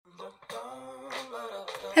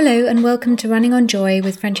Hello and welcome to Running on Joy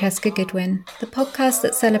with Francesca Goodwin, the podcast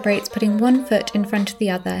that celebrates putting one foot in front of the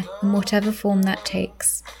other in whatever form that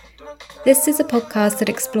takes. This is a podcast that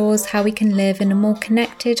explores how we can live in a more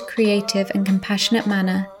connected, creative and compassionate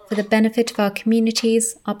manner for the benefit of our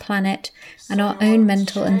communities, our planet and our own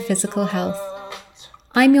mental and physical health.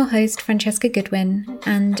 I'm your host Francesca Goodwin,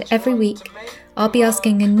 and every week I'll be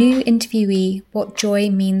asking a new interviewee what joy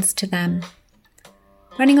means to them.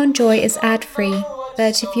 Running on Joy is ad-free,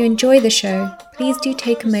 but if you enjoy the show, please do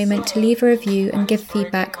take a moment to leave a review and give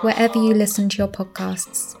feedback wherever you listen to your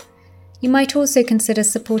podcasts. You might also consider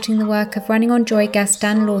supporting the work of Running on Joy guest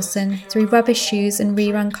Dan Lawson through Rubbish Shoes and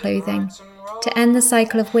Rerun Clothing to end the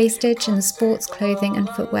cycle of wastage in the sports clothing and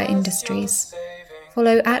footwear industries.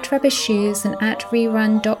 Follow at Rubbish Shoes and at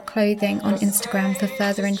rerun.clothing on Instagram for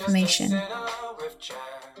further information.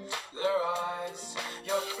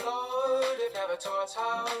 Taught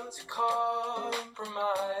how to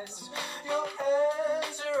compromise. You'll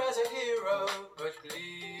enter as a hero, but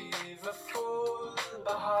leave a fool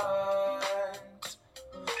behind.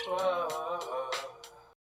 Whoa.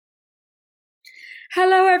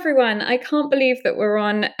 Hello everyone, I can't believe that we're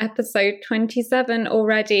on episode 27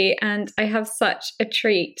 already and I have such a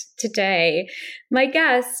treat today. My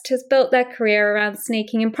guest has built their career around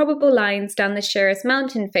snaking improbable lines down the sheerest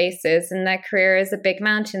mountain faces in their career as a big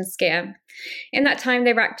mountain skier. In that time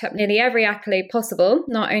they racked up nearly every accolade possible,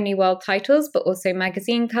 not only world titles but also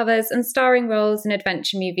magazine covers and starring roles in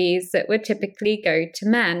adventure movies that would typically go to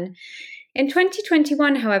men. In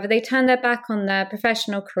 2021, however, they turned their back on their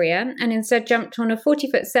professional career and instead jumped on a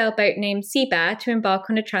 40-foot sailboat named Sea Bear to embark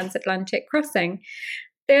on a transatlantic crossing.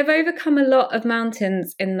 They have overcome a lot of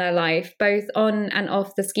mountains in their life, both on and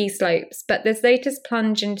off the ski slopes, but this latest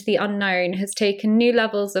plunge into the unknown has taken new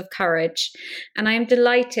levels of courage, and I am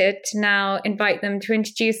delighted to now invite them to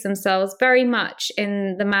introduce themselves very much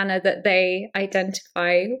in the manner that they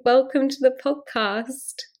identify. Welcome to the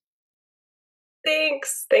podcast.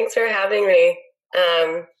 Thanks for having me.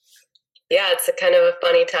 It's a kind of a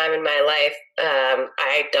funny time in my life.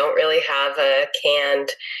 I don't really have a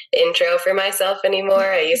canned intro for myself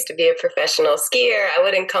anymore. I used to be a professional skier. I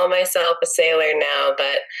wouldn't call myself a sailor now,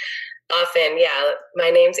 but often, my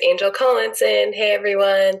name's Angel Collinson. Hey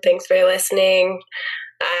everyone, thanks for listening.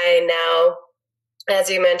 I now,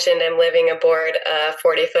 as you mentioned, I'm living aboard a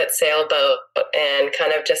 40-foot sailboat and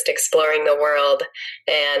kind of just exploring the world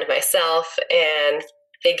and myself and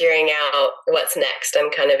figuring out what's next.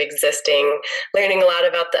 I'm kind of learning a lot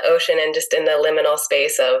about the ocean and just in the liminal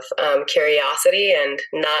space of curiosity and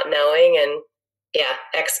not knowing. And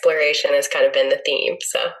exploration has kind of been the theme.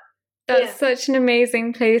 So that's such an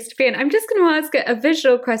amazing place to be in. I'm just going to ask a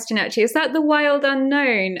visual question, actually. Is that the Wild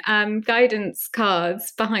Unknown guidance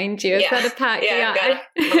cards behind you? Is that a pack? Yeah, I've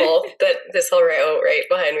got this whole row right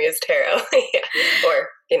behind me is tarot. Or,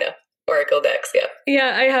 Oracle decks,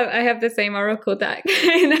 Yeah, I have the same Oracle deck.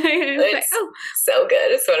 It's so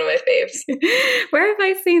good. It's one of my faves. Where have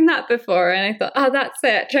I seen that before? And I thought, that's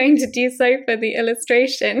it, trying to do so for the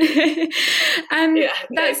illustration.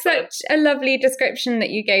 That's such a lovely description that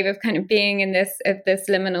you gave of kind of being in this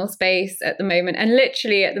liminal space at the moment, and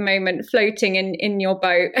literally at the moment floating in your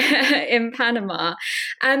boat in Panama.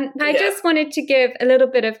 I just wanted to give a little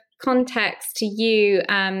bit of context to you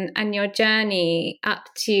and your journey up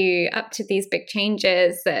to these big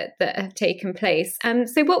changes that have taken place.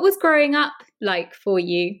 So what was growing up like for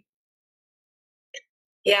you?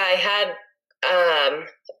 I had an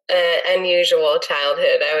unusual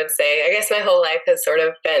childhood, I would say. I guess my whole life has sort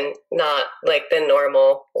of been not like the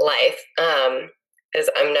normal life, as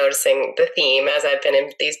I'm noticing the theme as I've been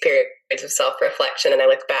in these periods of self-reflection, and I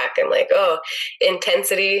look back, I'm like,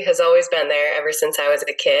 intensity has always been there ever since I was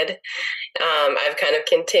a kid. I've kind of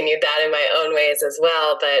continued that in my own ways as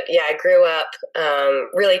well. But I grew up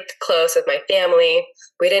really close with my family.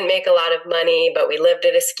 We didn't make a lot of money, but we lived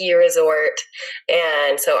at a ski resort.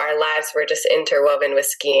 And so our lives were just interwoven with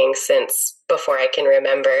skiing since before I can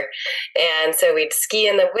remember. And so we'd ski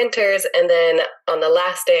in the winters. And then on the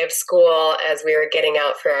last day of school, as we were getting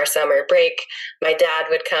out for our summer break, my dad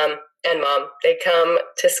would come and mom, they'd come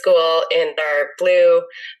to school in our blue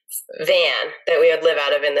van that we would live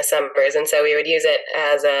out of in the summers. And so we would use it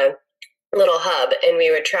as a little hub, and we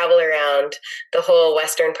would travel around the whole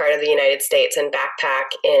western part of the United States and backpack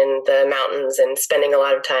in the mountains and spending a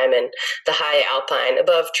lot of time in the high alpine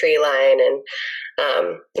above tree line, and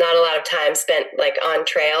not a lot of time spent like on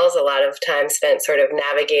trails, a lot of time spent sort of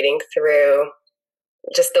navigating through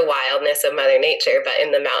just the wildness of Mother Nature, but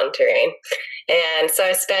in the mountain terrain. And so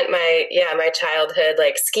I spent my childhood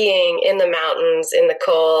like skiing in the mountains in the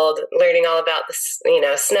cold, learning all about the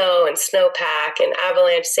snow and snowpack and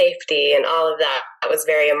avalanche safety and all of that. I was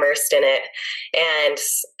very immersed in it, and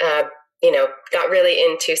got really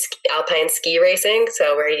into alpine ski racing.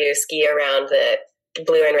 So where you ski around the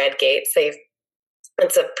blue and red gates,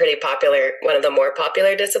 it's a pretty popular, one of the more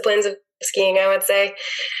popular disciplines of skiing, I would say.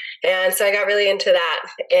 And so I got really into that,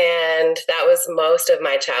 and that was most of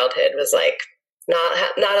my childhood, was like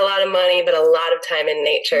not a lot of money, but a lot of time in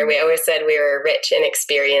nature. We always said we were rich in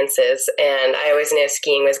experiences, and I always knew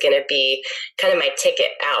skiing was going to be kind of my ticket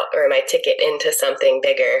out, or my ticket into something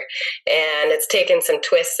bigger. And it's taken some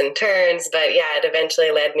twists and turns, but yeah, it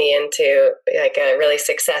eventually led me into like a really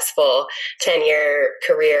successful 10-year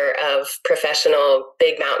career of professional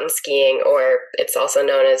big mountain skiing, or it's also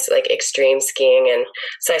known as like extreme skiing. And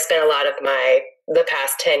so I spent a lot of the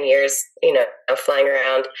past 10 years, flying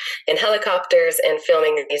around in helicopters and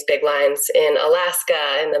filming these big lines in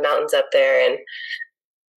Alaska and the mountains up there. And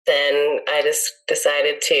then I just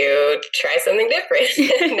decided to try something different.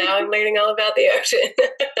 Now I'm learning all about the ocean.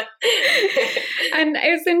 And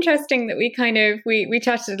it was interesting that we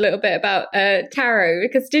chatted a little bit about tarot,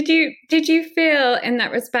 because did you feel in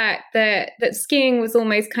that respect that skiing was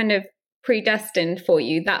almost kind of predestined for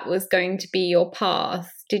you? That was going to be your path?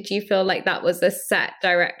 Did you feel like that was a set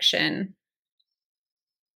direction?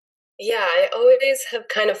 Yeah, I always have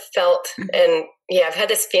kind of felt, and yeah, I've had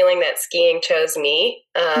this feeling that skiing chose me.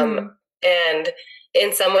 And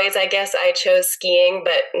in some ways, I guess I chose skiing,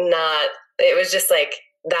 but not, it was just like,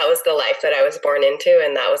 that was the life that I was born into,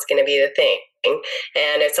 and that was going to be the thing.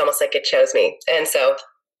 And it's almost like it chose me. And so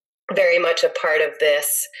very much a part of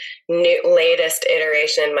this latest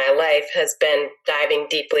iteration in my life has been diving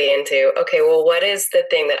deeply into, okay, well, what is the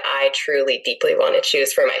thing that I truly deeply want to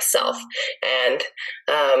choose for myself? And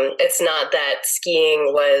it's not that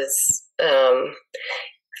skiing was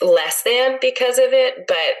less than because of it,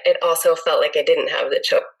 but it also felt like I didn't have the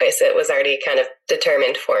choice. It was already kind of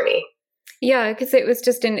determined for me. Yeah, because it was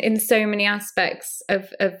just in so many aspects of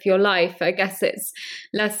your life. I guess it's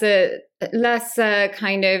less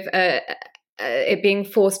kind of it being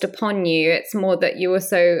forced upon you. It's more that you were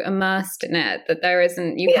so immersed in it that there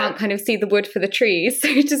isn't, you can't kind of see the wood for the trees, so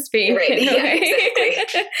to speak. Right. Yeah,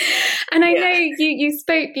 exactly. And I know you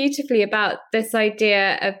spoke beautifully about this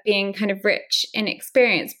idea of being kind of rich in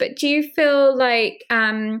experience, but do you feel like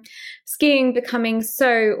skiing becoming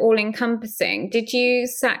so all-encompassing, did you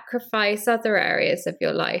sacrifice other areas of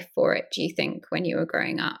your life for it, do you think, when you were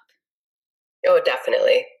growing up? Oh,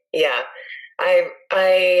 definitely. Yeah.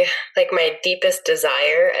 I like, my deepest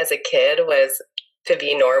desire as a kid was to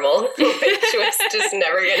be normal, which was just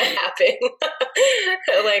never going to happen.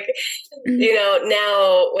 Like,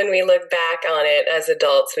 now when we look back on it as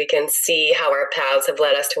adults, we can see how our paths have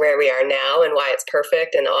led us to where we are now and why it's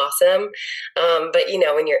perfect and awesome. But,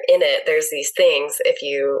 when you're in it, there's these things, if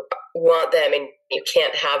you want them and you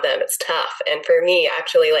can't have them, it's tough. And for me,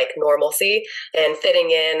 actually, like, normalcy and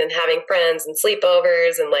fitting in and having friends and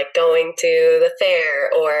sleepovers and like going to the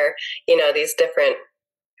fair, or, these different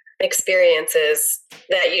experiences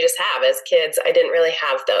that you just have as kids, I didn't really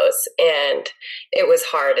have those, and it was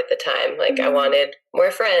hard at the time. Like, I wanted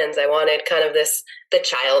more friends, I wanted kind of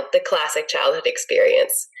the classic childhood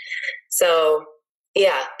experience. So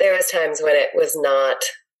yeah, there was times when it was not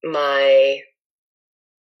my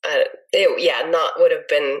not would have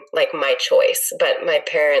been like my choice, but my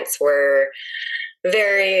parents were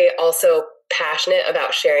very also passionate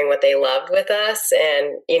about sharing what they loved with us.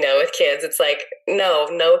 And, with kids, it's like,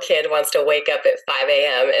 no kid wants to wake up at 5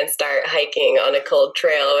 a.m. and start hiking on a cold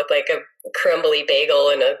trail with like a crumbly bagel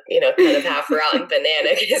and a, kind of half rotten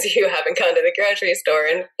banana because you haven't gone to the grocery store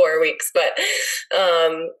in 4 weeks. But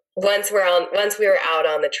once we were out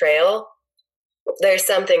on the trail, there's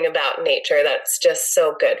something about nature that's just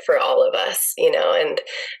so good for all of us, and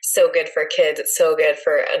so good for kids. It's so good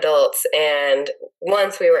for adults. And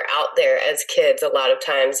once we were out there as kids, a lot of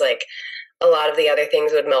times, like, a lot of the other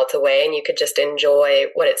things would melt away and you could just enjoy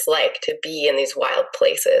what it's like to be in these wild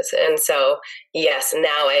places. And so, yes,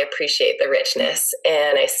 now I appreciate the richness,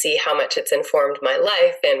 and I see how much it's informed my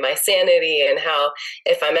life and my sanity, and how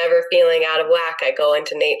if I'm ever feeling out of whack, I go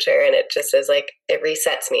into nature and it just is like, it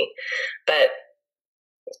resets me. But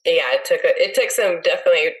yeah, it took some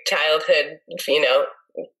definitely childhood,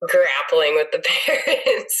 grappling with the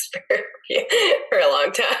parents for a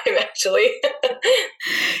long time, actually.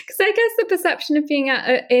 Because I guess the perception of being out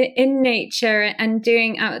in nature and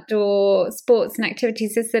doing outdoor sports and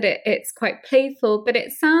activities is that it's quite playful, but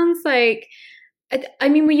it sounds like I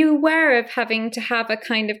mean, were you aware of having to have a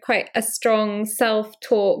kind of quite a strong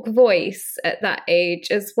self-talk voice at that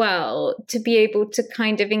age as well, to be able to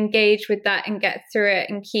kind of engage with that and get through it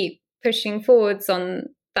and keep pushing forwards on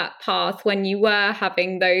that path when you were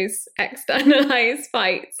having those externalized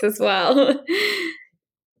fights as well?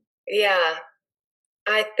 Yeah,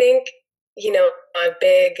 I think, a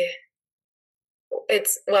big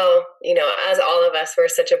well, as all of us, we're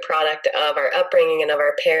such a product of our upbringing and of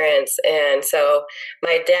our parents. And so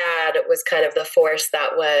my dad was kind of the force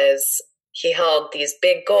that he held these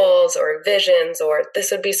big goals or visions, or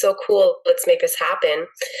this would be so cool, let's make this happen.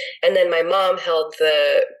 And then my mom held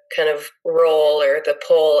the kind of role or the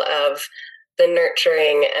pull of the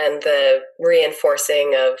nurturing and the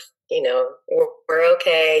reinforcing of, we're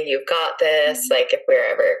okay, you've got this. Like if we're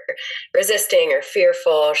ever resisting or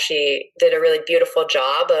fearful, she did a really beautiful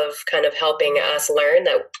job of kind of helping us learn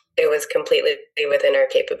that it was completely within our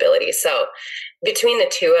capabilities. So between the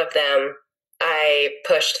two of them, I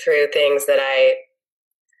pushed through things that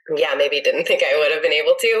maybe didn't think I would have been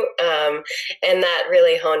able to. And that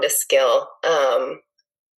really honed a skill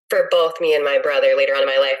for both me and my brother later on in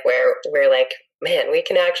my life, where we're like, man, we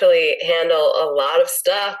can actually handle a lot of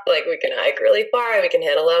stuff. Like we can hike really far. We can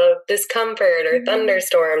handle a lot of discomfort or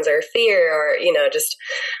thunderstorms or fear or, just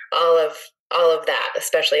all of that,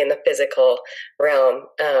 especially in the physical realm.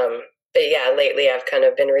 But yeah, lately I've kind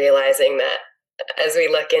of been realizing that as we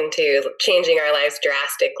look into changing our lives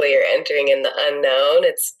drastically or entering in the unknown,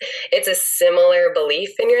 it's a similar belief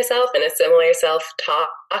in yourself and a similar self-talk,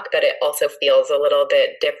 but it also feels a little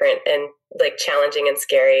bit different and like challenging and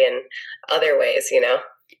scary in other ways,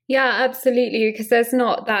 Yeah, absolutely. Because there's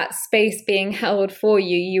not that space being held for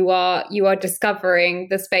you. You are discovering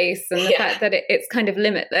the space and the fact that it's kind of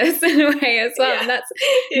limitless in a way as well. Yeah. And that's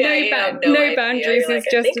no boundaries is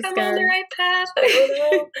just as scary. I'm on the right path. I don't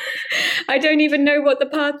know. I don't even know what the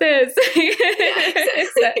path is.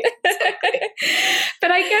 Exactly.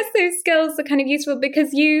 But I guess those skills are kind of useful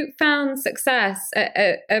because you found success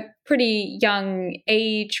at a pretty young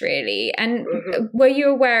age, really. And were you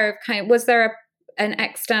aware of was there an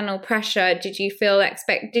external pressure? Did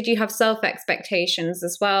you have self expectations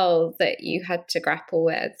as well that you had to grapple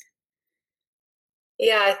with?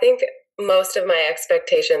 Yeah, I think most of my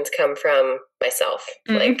expectations come from myself.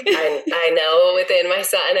 Like I know within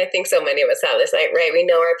myself, and I think so many of us have this, right? We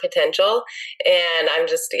know our potential, and I'm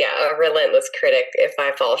just a relentless critic if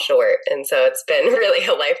I fall short. And so it's been really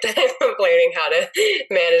a lifetime of learning how to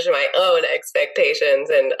manage my own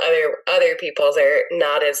expectations, and other people's are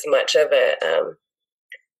not as much of a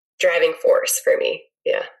driving force for me.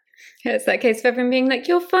 Yeah. It's that case of everyone being like,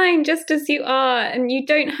 you're fine just as you are, and you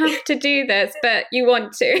don't have to do this, but you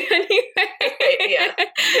want to. Anyway.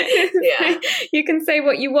 Yeah. You can say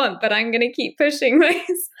what you want, but I'm going to keep pushing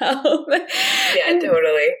myself. Yeah,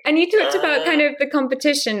 totally. And you talked about kind of the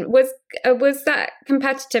competition. Was that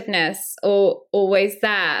competitiveness always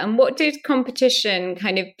there? And what did competition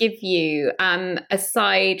kind of give you,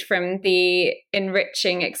 aside from the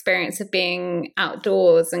enriching experience of being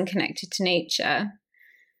outdoors and connected to nature?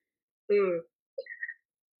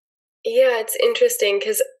 Yeah, it's interesting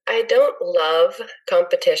because I don't love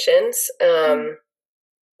competitions,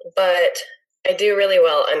 but I do really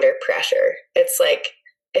well under pressure. It's like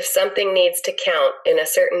if something needs to count in a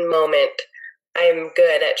certain moment, I'm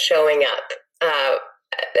good at showing up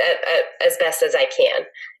as best as I can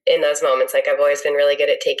in those moments. Like I've always been really good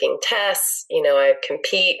at taking tests. I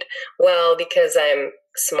compete well because I'm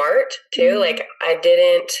smart too. Like I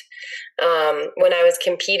didn't when I was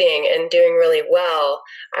competing and doing really well,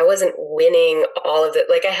 I wasn't winning all of it.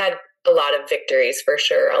 Like I had a lot of victories for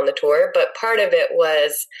sure on the tour, but part of it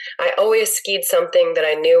was I always skied something that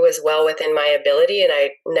I knew was well within my ability and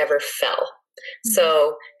I never fell.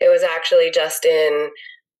 So it was actually just in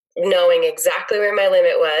knowing exactly where my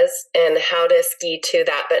limit was and how to ski to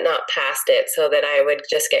that but not past it, so that I would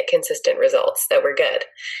just get consistent results that were good.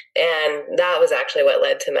 And that was actually what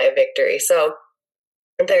led to my victory. So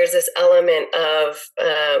there's this element of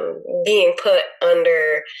being put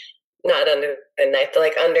under, not under the knife, but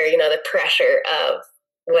like under, the pressure of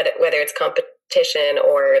whether it's competition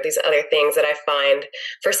or these other things that I find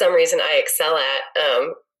for some reason I excel at.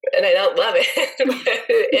 And I don't love it, but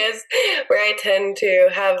it is where I tend to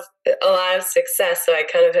have a lot of success. So I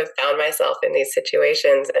kind of have found myself in these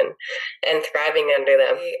situations and thriving under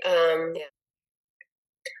them.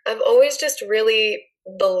 I've always just really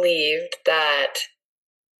believed that,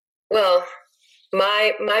 well,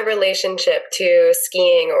 my relationship to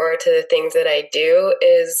skiing or to the things that I do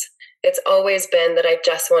it's always been that I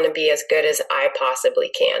just want to be as good as I possibly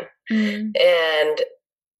can. And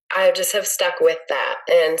I just have stuck with that.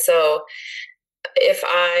 And so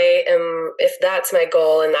if that's my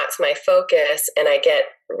goal and that's my focus and I get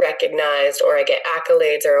recognized or I get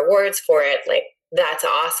accolades or awards for it, like that's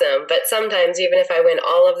awesome. But sometimes even if I win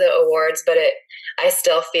all of the awards, but I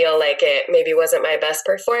still feel like it maybe wasn't my best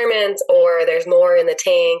performance, or there's more in the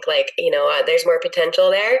tank, like, there's more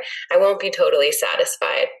potential there, I won't be totally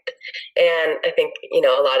satisfied. And I think,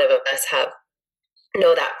 a lot of us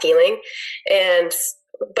know that feeling.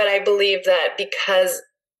 But I believe that because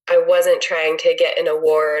I wasn't trying to get an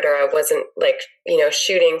award, or I wasn't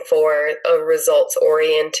shooting for a results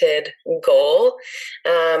oriented goal,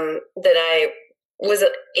 that I was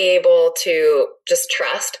able to just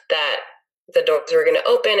trust that the doors were going to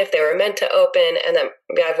open if they were meant to open. And then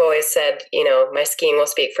I've always said, my skiing will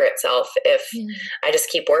speak for itself. If I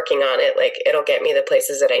just keep working on it, like it'll get me the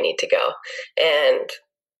places that I need to go.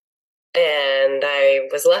 And I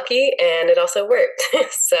was lucky, and it also worked.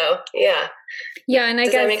 So, yeah. Yeah. And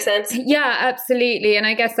Does that make sense? Yeah, absolutely. And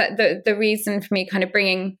I guess that the reason for me kind of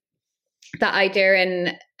bringing that idea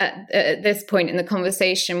in at this point in the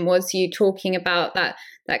conversation was you talking about that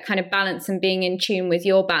kind of balance and being in tune with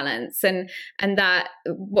your balance, and that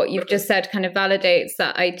what you've just said kind of validates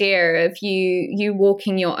that idea of you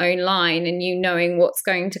walking your own line and you knowing what's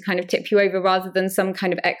going to kind of tip you over, rather than some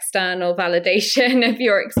kind of external validation of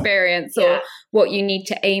your experience or what you need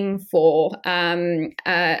to aim for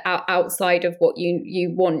outside of what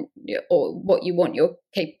you want, or what you want your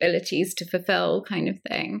capabilities to fulfill, kind of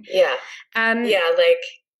thing.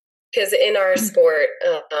 Because in our sport,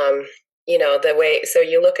 the way, so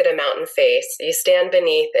you look at a mountain face, you stand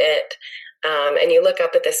beneath it, and you look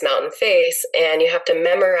up at this mountain face, and you have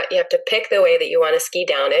to pick the way that you want to ski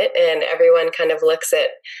down it, and everyone kind of looks at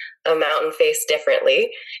a mountain face differently.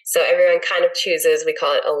 So everyone kind of chooses, we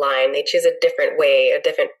call it a line, they choose a different way, a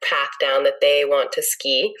different path down that they want to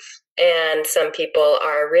ski. And some people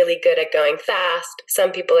are really good at going fast.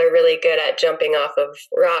 Some people are really good at jumping off of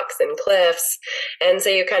rocks and cliffs. And so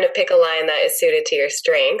you kind of pick a line that is suited to your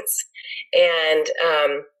strengths. And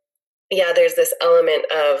there's this element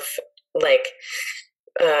of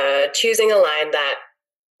choosing a line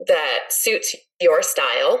that suits your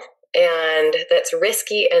style and that's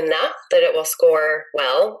risky enough that it will score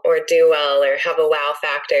well or do well or have a wow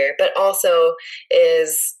factor, but also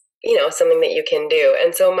is something that you can do.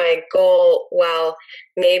 And so my goal, while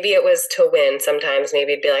maybe it was to win, sometimes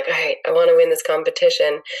maybe it'd be like, all right, I want to win this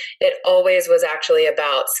competition. It always was actually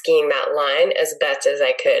about skiing that line as best as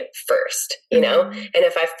I could first, And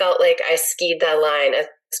if I felt like I skied that line as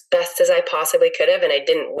best as I possibly could have and I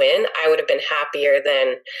didn't win, I would have been happier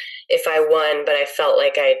than if I won, but I felt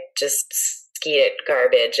like I just skied it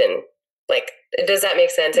garbage. And does that make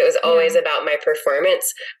sense? It was always about my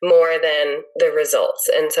performance more than the results.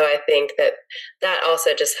 And so I think that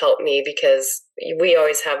also just helped me, because we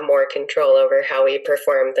always have more control over how we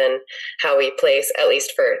perform than how we place, at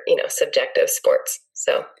least for, subjective sports.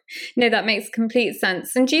 So. No, that makes complete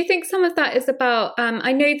sense. And do you think some of that is about,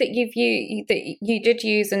 I know that you did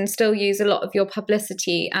use and still use a lot of your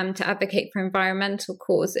publicity to advocate for environmental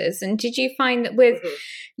causes. And did you find that with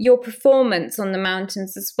your performance on the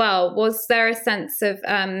mountains as well, was there a sense of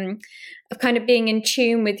kind of being in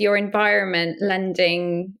tune with your environment,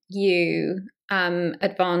 lending you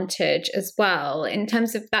advantage as well, in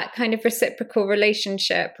terms of that kind of reciprocal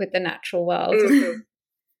relationship with the natural world?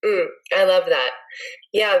 I love that.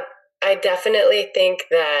 Yeah, I definitely think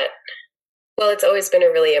that, it's always been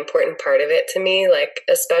a really important part of it to me,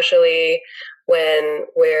 especially when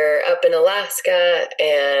we're up in Alaska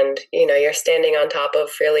and, you're standing on top of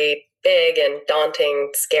really big and daunting,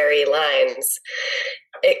 scary lines.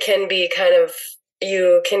 It can be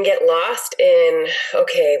you can get lost in,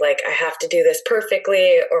 I have to do this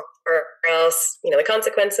perfectly or else, the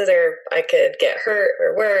consequences are I could get hurt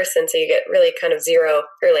or worse. And so you get really kind of zero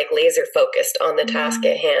or laser focused on the task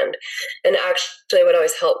at hand. And actually what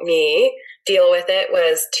always helped me deal with it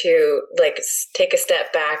was to take a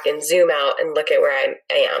step back and zoom out and look at where I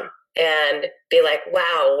am. And be like,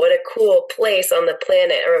 wow, what a cool place on the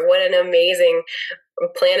planet, or what an amazing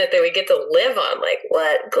planet that we get to live on.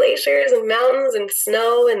 What glaciers and mountains and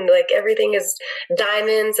snow and everything is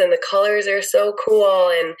diamonds and the colors are so cool.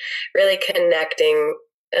 And really connecting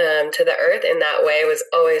to the earth in that way was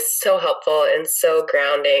always so helpful and so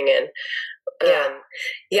grounding. And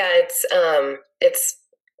it's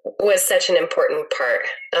was such an important part,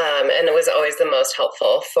 and it was always the most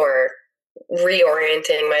helpful for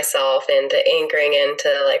reorienting myself into anchoring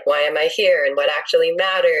into why am I here and what actually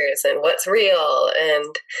matters and what's real.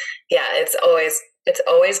 And it's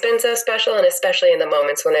always been so special, and especially in the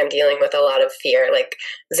moments when I'm dealing with a lot of fear,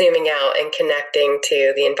 zooming out and connecting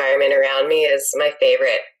to the environment around me is my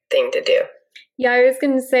favorite thing to do. Yeah, I was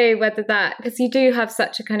going to say whether that, because you do have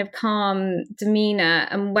such a kind of calm demeanor,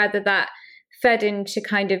 and whether that fed into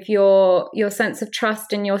kind of your sense of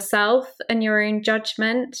trust in yourself and your own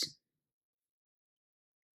judgment.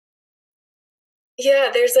 Yeah,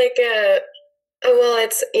 there's like well,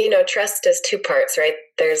 it's, trust is two parts, right?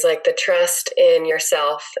 There's like the trust in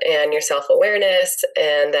yourself and your self awareness,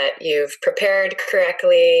 and that you've prepared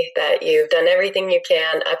correctly, that you've done everything you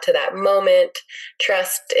can up to that moment.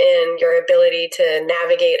 Trust in your ability to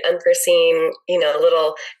navigate unforeseen,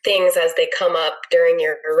 little things as they come up during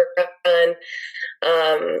your run.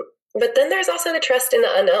 But then there's also the trust in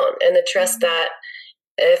the unknown, and the trust that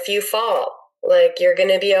if you fall, like you're going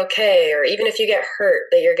to be okay, or even if you get hurt,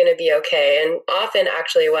 that you're going to be okay. And often,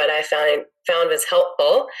 actually, what I found was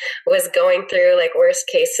helpful was going through like worst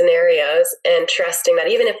case scenarios and trusting that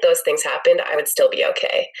even if those things happened, I would still be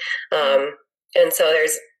okay. And so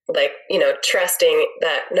there's like, trusting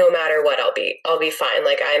that no matter what, I'll be fine.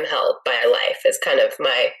 Like I'm held by life is kind of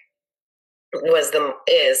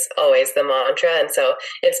is always the mantra. And so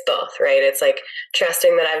it's both, right? It's like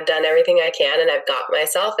trusting that I've done everything I can and I've got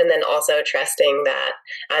myself, and then also trusting that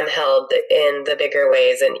I'm held in the bigger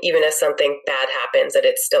ways, and even if something bad happens, that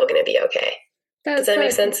it's still going to be okay. Does that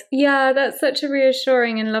make sense? Yeah, that's such a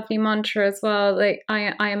reassuring and lovely mantra as well. Like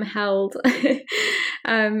I am held.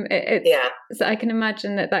 Yeah. So I can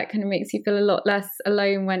imagine that kind of makes you feel a lot less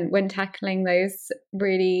alone when tackling those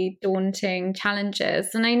really daunting challenges.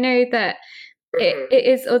 And I know that it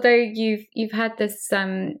is, although you've had this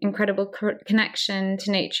incredible connection to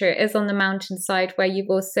nature, it is on the mountainside where you've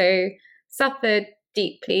also suffered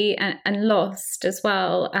deeply and lost as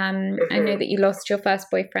well. I know that you lost your first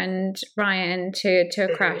boyfriend, Ryan, to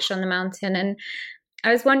a crash on the mountain. And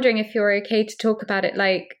I was wondering if you're okay to talk about it,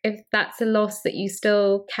 like if that's a loss that you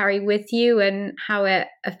still carry with you and how it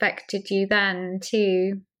affected you then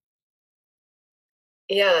too.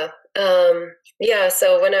 Yeah.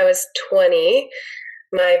 So when I was 20,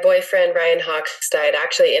 my boyfriend, Ryan Hawks, died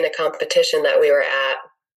actually in a competition that we were at.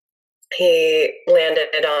 He went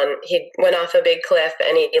off a big cliff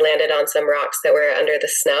and he landed on some rocks that were under the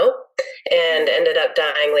snow and ended up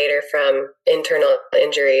dying later from internal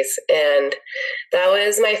injuries. And that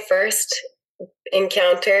was my first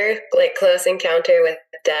encounter, like close encounter with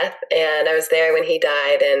death. And I was there when he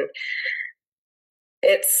died, and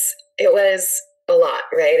it was a lot,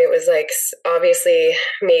 right? It was like, obviously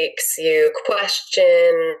makes you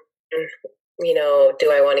question,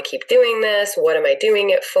 do I want to keep doing this? What am I doing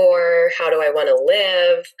it for? How do I want to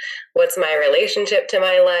live? What's my relationship to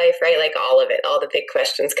my life, right? Like all of it, all the big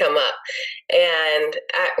questions come up. And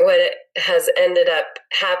what has ended up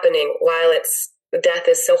happening, while death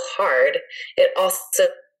is so hard, it also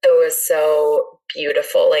was so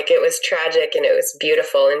beautiful. Like it was tragic and it was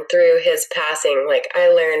beautiful. And through his passing, like I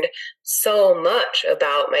learned so much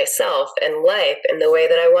about myself and life and the way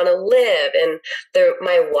that I want to live and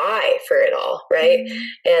my why for it all, right?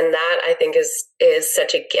 And that I think is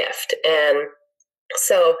such a gift. And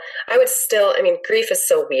so I would still, grief is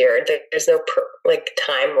so weird. There's no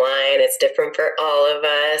timeline. It's different for all of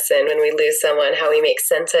us. And when we lose someone, how we make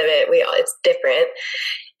sense of it, it's different.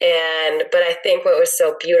 But I think what was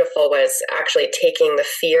so beautiful was actually taking the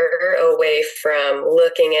fear away from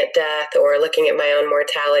looking at death or looking at my own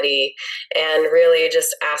mortality, and really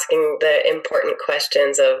just asking the important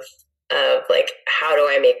questions of like, how do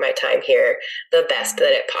I make my time here the best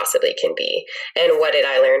that it possibly can be? And what did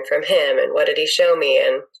I learn from him? And what did he show me?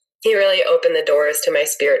 And he really opened the doors to my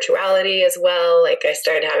spirituality as well. Like I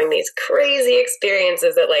started having these crazy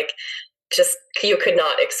experiences that just you could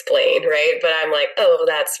not explain, right? But I'm like, oh,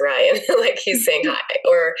 that's Ryan. Like he's saying hi,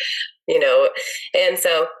 or, and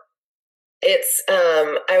so it's,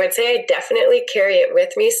 I would say I definitely carry it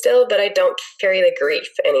with me still, but I don't carry the grief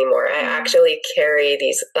anymore. I actually carry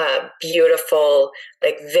these beautiful,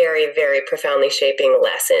 like very, very profoundly shaping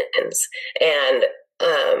lessons. And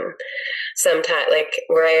sometimes, like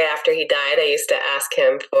right after he died, I used to ask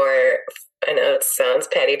him I know it sounds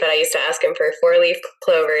petty, but I used to ask him for 4-leaf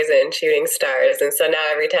clovers and shooting stars. And so now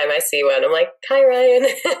every time I see one, I'm like, hi, Ryan.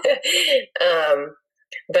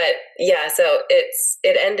 But yeah, so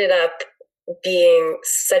it ended up being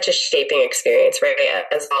such a shaping experience, right?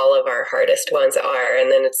 As all of our hardest ones are.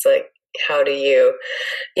 And then it's like, how do you,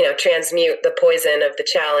 transmute the poison of the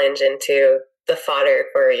challenge into the fodder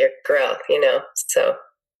for your growth, So,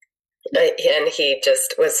 and he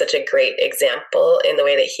just was such a great example in the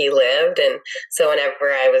way that he lived. And so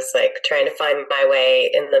whenever I was like trying to find my way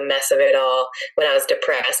in the mess of it all, when I was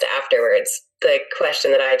depressed afterwards, the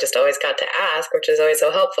question that I just always got to ask, which was always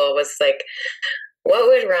so helpful, was like, what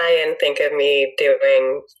would Ryan think of me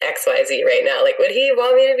doing XYZ right now? Like, would he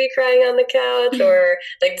want me to be crying on the couch? Or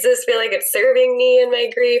like, does this feel like it's serving me in my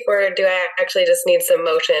grief? Or do I actually just need some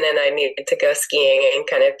motion and I need to go skiing and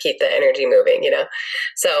kind of keep the energy moving, you know?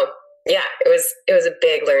 So yeah, it was a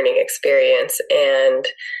big learning experience, and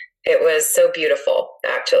it was so beautiful,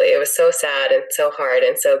 actually. It was so sad and so hard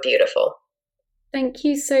and so beautiful. Thank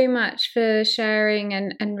you so much for sharing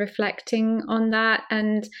and reflecting on that.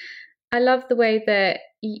 And I love the way that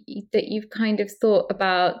that you've kind of thought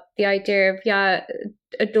about the idea of, yeah,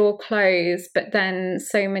 a door closed, but then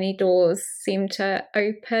so many doors seem to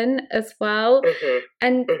open as well. Mm-hmm.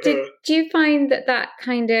 And Mm-hmm. do you find that that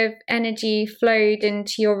kind of energy flowed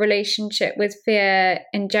into your relationship with fear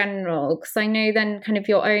in general? Because I know then kind of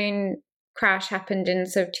your own crash happened in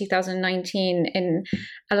sort of 2019 in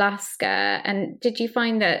Alaska. And did you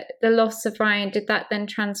find that the loss of Ryan, did that then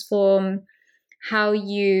transform how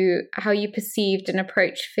you perceived and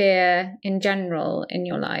approached fear in general in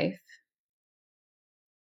your life?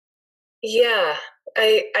 Yeah,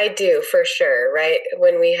 I do for sure, right?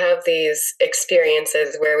 When we have these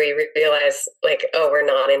experiences where we realize like, oh, we're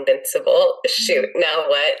not invincible. Shoot, now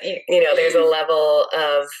what? You know, there's a level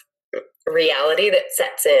of reality that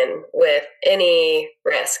sets in with any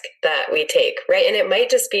risk that we take, right? And it might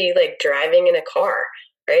just be like driving in a car,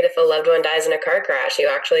 right? If a loved one dies in a car crash, you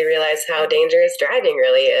actually realize how dangerous driving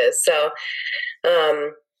really is.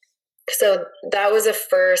 Um, so that was a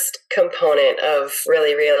first component of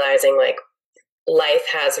really realizing like life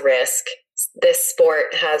has risk. This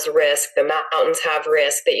sport has risk. The mountains have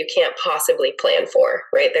risk that you can't possibly plan for,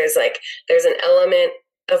 right? There's an element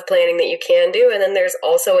of planning that you can do, and then there's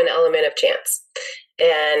also an element of chance.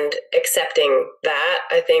 And accepting that,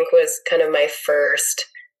 I think, was kind of my first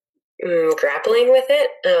grappling with it.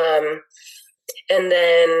 And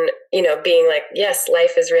then, you know, being like, yes,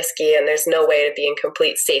 life is risky and there's no way to be in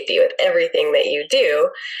complete safety with everything that you do.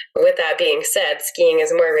 With that being said, skiing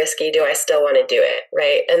is more risky. Do I still want to do it?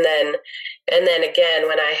 Right. And then again,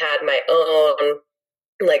 when I had my own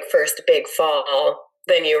like first big fall,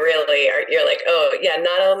 then you're like, oh yeah,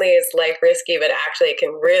 not only is life risky, but actually it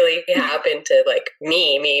can really happen to like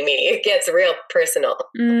me. It gets real personal.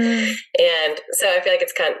 And so I feel like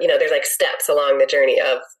it's kind of, you know, there's like steps along the journey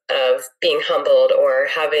of being humbled or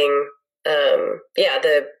having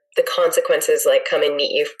the consequences like come and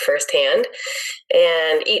meet you firsthand.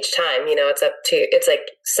 And each time, you know, it's like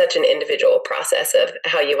such an individual process of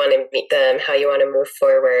how you want to meet them, how you want to move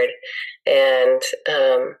forward. And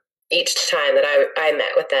each time that I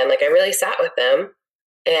met with them, like I really sat with them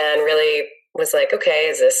and really was like, okay,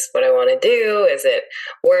 is this what I want to do? Is it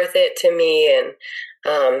worth it to me? And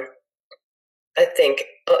I think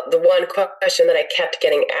the one question that I kept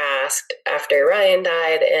getting asked after Ryan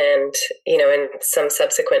died and, you know, in some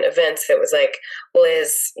subsequent events, it was like, well,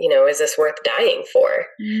 is this worth dying for?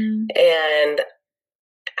 And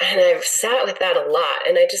I've sat with that a lot.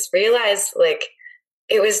 And I just realized like,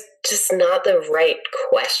 it was just not the right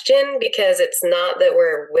question, because it's not that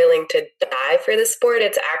we're willing to die for the sport.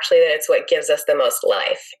 It's actually that it's what gives us the most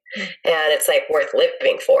life. And it's like worth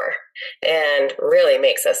living for and really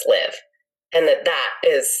makes us live. And that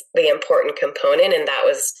is the important component. And that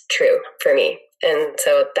was true for me. And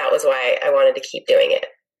so that was why I wanted to keep doing it.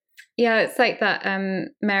 Yeah, it's like that.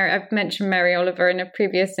 Mary, I've mentioned Mary Oliver in a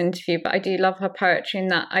previous interview, but I do love her poetry and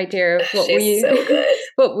that idea of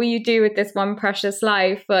what will you do with this one precious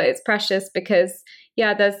life? Well, it's precious because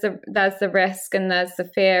there's the risk and there's the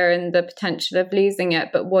fear and the potential of losing it,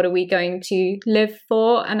 but what are we going to live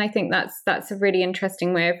for? And I think that's a really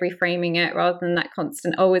interesting way of reframing it, rather than that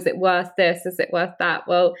constant, oh, is it worth this? Is it worth that?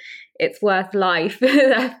 Well, it's worth life,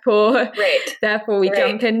 therefore we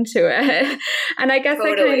jump into it. And I guess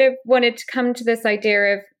I kind of wanted to come to this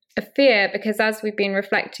idea of fear, because as we've been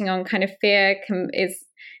reflecting on kind of fear is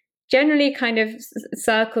generally kind of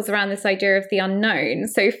circles around this idea of the unknown.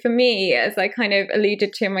 So for me, as I kind of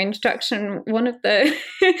alluded to in my introduction, one of the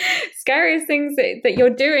scariest things that you're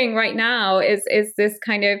doing right now is this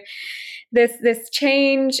kind of this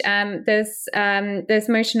change, this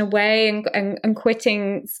motion away and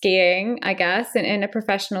quitting skiing, I guess, in a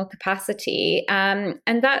professional capacity. And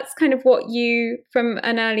that's kind of what you, from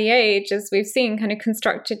an early age, as we've seen, kind of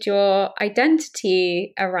constructed your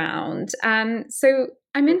identity around. So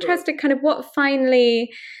I'm interested kind of what finally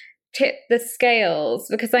tipped the scales,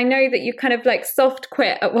 because I know that you kind of like soft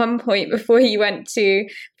quit at one point before you went to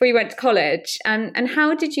college. And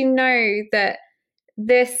how did you know that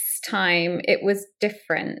this time it was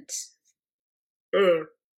different?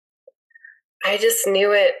 I just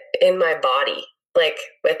knew it in my body, like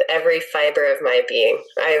with every fiber of my being.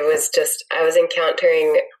 I was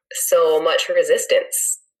encountering so much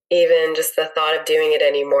resistance. Even just the thought of doing it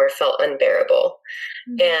anymore felt unbearable.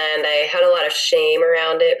 And I had a lot of shame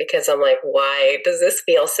around it because I'm like, why does this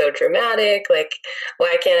feel so dramatic? Like,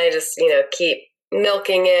 why can't I just, keep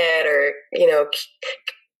milking it, or,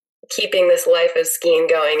 keeping this life of skiing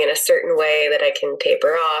going in a certain way that I can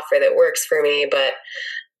taper off or that works for me. But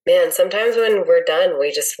man, sometimes when we're done,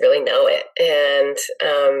 we just really know it. And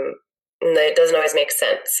it doesn't always make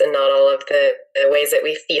sense. And not all of the ways that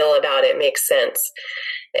we feel about it make sense.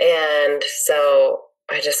 And so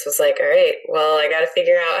I just was like, all right, well, I got to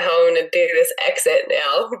figure out how I'm going to do this exit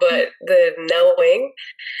now. But the knowing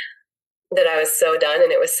that I was so done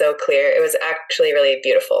and it was so clear, it was actually really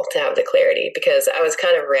beautiful to have the clarity, because I was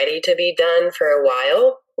kind of ready to be done for a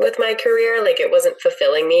while with my career. Like, it wasn't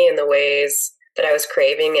fulfilling me in the ways that I was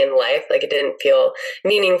craving in life. Like, it didn't feel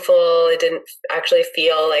meaningful. It didn't actually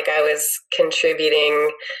feel like I was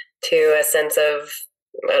contributing to a sense of,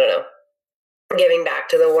 I don't know, giving back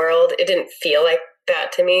to the world. It didn't feel like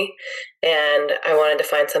that to me. And I wanted to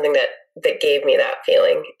find something that gave me that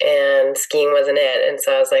feeling, and skiing wasn't it. And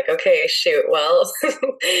so I was like, okay, shoot, well,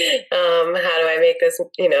 how do I make this,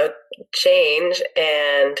 change?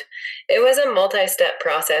 And it was a multi-step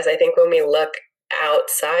process. I think when we look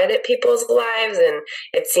outside at people's lives, and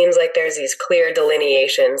it seems like there's these clear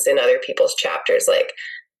delineations in other people's chapters, like,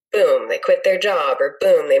 boom, they quit their job, or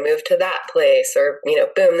boom, they moved to that place, or,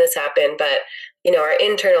 boom, this happened. But, our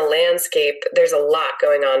internal landscape, there's a lot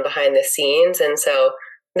going on behind the scenes. And so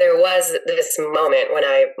there was this moment when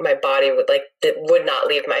my body would not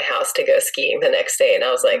leave my house to go skiing the next day. And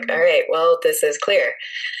I was like, all right, well, this is clear.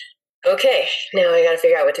 Okay, now I got to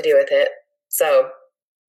figure out what to do with it. So,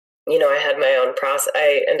 I had my own process.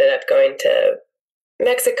 I ended up going to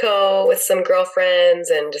Mexico with some girlfriends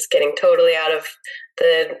and just getting totally out of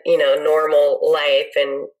the, normal life,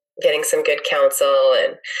 and getting some good counsel,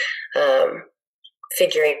 and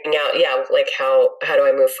figuring out, like how do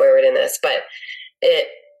I move forward in this? But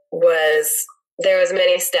there was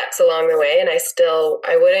many steps along the way, and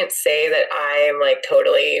I wouldn't say that I am like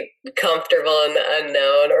totally comfortable in the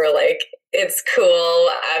unknown, or like it's cool,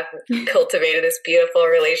 I've cultivated this beautiful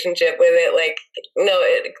relationship with it. Like, no,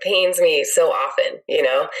 it pains me so often,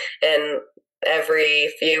 and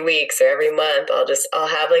every few weeks or every month I'll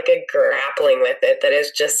have like a grappling with it that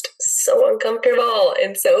is just so uncomfortable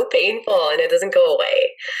and so painful, and it doesn't go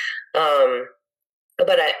away.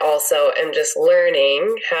 But I also am just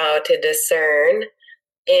learning how to discern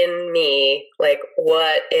in me, like,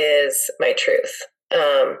 what is my truth?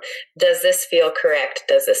 Does this feel correct?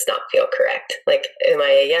 Does this not feel correct? Like, am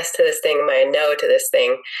I a yes to this thing? Am I a no to this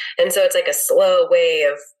thing? And so it's like a slow way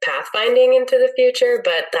of pathfinding into the future,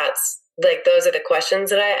 but that's like, those are the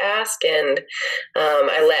questions that I ask, and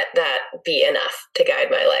I let that be enough to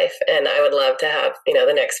guide my life. And I would love to have,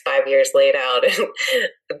 the next 5 years laid out and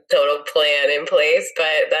a total plan in place,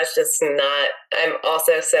 but that's just not, I'm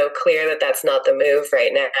also so clear that that's not the move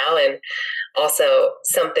right now. And also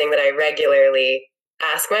something that I regularly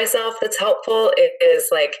ask myself that's helpful is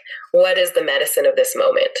like, what is the medicine of this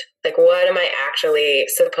moment? Like, what am I actually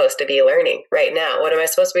supposed to be learning right now? What am I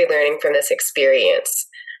supposed to be learning from this experience?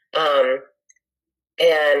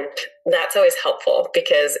 And that's always helpful,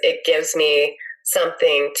 because it gives me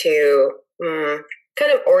something to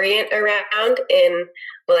kind of orient around in,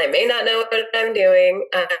 well, I may not know what I'm doing.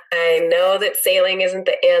 I know that sailing isn't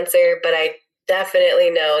the answer, but I definitely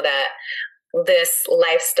know that this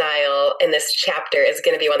lifestyle and this chapter is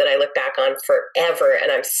going to be one that I look back on forever.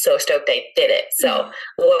 And I'm so stoked I did it. So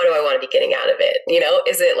what do I want to be getting out of it?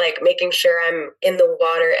 Is it like making sure I'm in the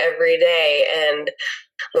water every day and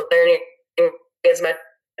learning as much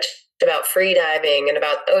about free diving and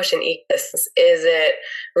about ocean ecosystems? Is it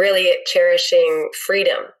really cherishing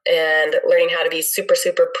freedom and learning how to be super,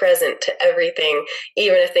 super present to everything,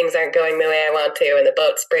 even if things aren't going the way I want to, and the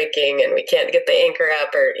boat's breaking and we can't get the anchor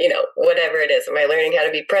up, or, whatever it is? Am I learning how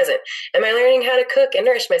to be present? Am I learning how to cook and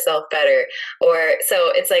nourish myself better? Or,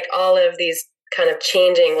 so it's like all of these kind of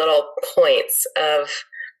changing little points of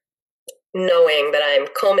knowing that I'm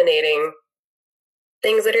culminating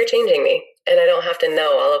things that are changing me. And I don't have to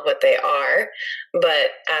know all of what they are, but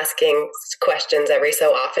asking questions every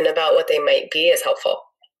so often about what they might be is helpful.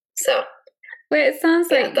 So, well, it sounds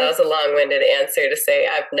like that was a long-winded answer to say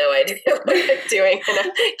I have no idea what I'm doing, and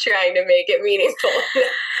I'm trying to make it meaningful.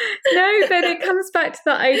 No, but it comes back to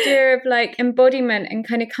the idea of like embodiment and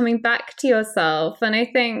kind of coming back to yourself. And I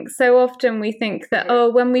think so often we think that,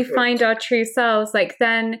 when we find our true selves, like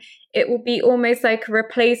then it will be almost like a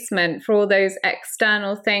replacement for all those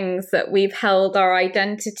external things that we've held our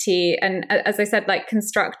identity and, as I said, like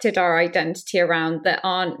constructed our identity around that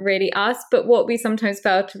aren't really us. But what we sometimes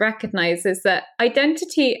fail to recognize is that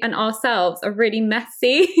identity and ourselves are really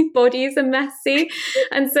messy. Bodies are messy.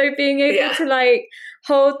 And so being able to like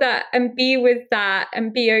hold that and be with that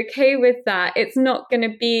and be okay with that, it's not going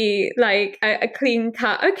to be like a clean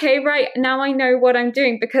cut, okay, right, now I know what I'm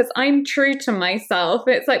doing because I'm true to myself.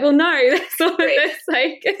 It's like, well, no, there's all of this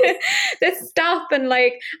like this stuff, and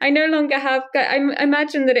like I no longer have I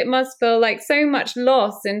imagine that it must feel like so much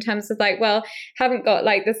loss in terms of like, well, haven't got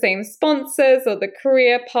like the same sponsors or the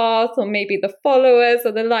career path or maybe the followers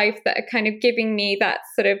or the life that are kind of giving me that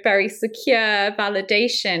sort of very secure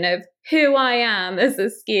validation of who I am as a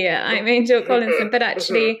skier. I'm Angel Collinson, but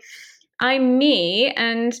actually I'm me,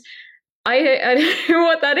 and I don't know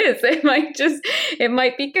what that is. It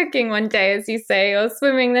might be cooking one day, as you say, or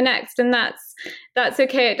swimming the next, and that's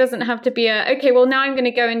okay. It doesn't have to be okay, well, now I'm going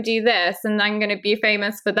to go and do this and I'm going to be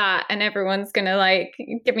famous for that and everyone's going to like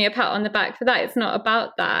give me a pat on the back for that. It's not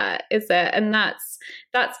about that, is it? And that's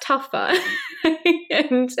tougher.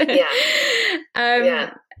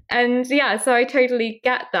 And so I totally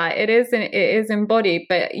get that. It is embodied,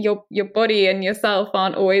 but your body and yourself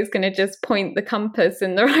aren't always going to just point the compass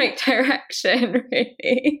in the right direction,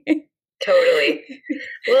 really. Totally.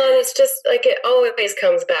 Well, and it's just like it always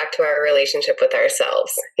comes back to our relationship with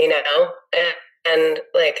ourselves, you know? And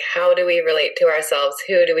like, how do we relate to ourselves?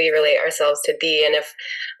 Who do we relate ourselves to be? And if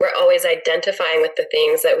we're always identifying with the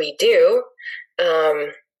things that we do,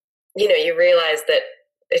 you know, you realize that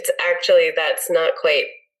it's actually, that's not quite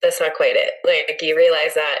it. Like you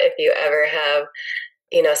realize that if you ever have,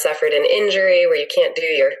 you know, suffered an injury where you can't do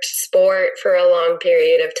your sport for a long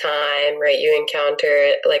period of time, right? You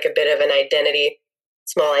encounter like a bit of an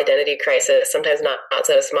small identity crisis, sometimes not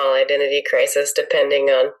so small identity crisis, depending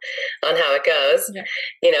on how it goes,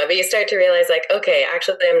 you know, but you start to realize like, okay,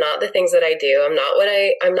 actually I'm not the things that I do. I'm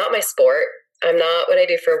not my sport. I'm not what I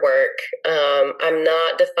do for work. I'm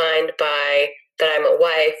not defined by that I'm a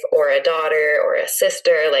wife or a daughter or a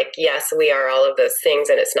sister. Like, yes, we are all of those things.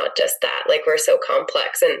 And it's not just that, like, we're so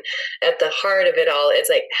complex. And at the heart of it all, it's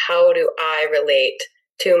like, how do I relate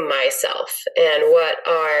to myself? And what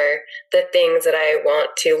are the things that I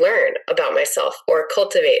want to learn about myself or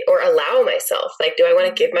cultivate or allow myself? Like, do I want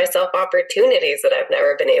to give myself opportunities that I've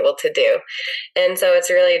never been able to do? And so it's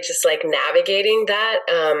really just like navigating that.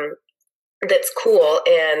 That's cool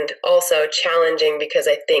and also challenging because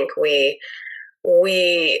I think we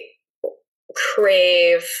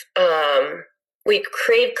crave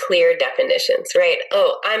clear definitions, right?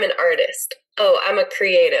 Oh, I'm an artist. Oh, I'm a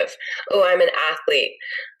creative. Oh, I'm an athlete.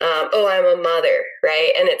 Oh, I'm a mother,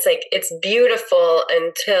 right? And it's like, it's beautiful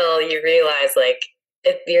until you realize like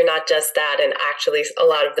you're not just that, and actually a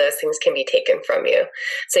lot of those things can be taken from you.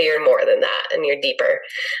 So you're more than that and you're deeper.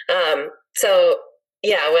 So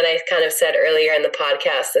yeah, when I kind of said earlier in the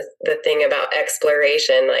podcast, the thing about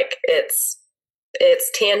exploration, like it's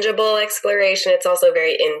tangible exploration. It's also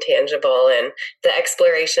very intangible. And the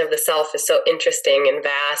exploration of the self is so interesting and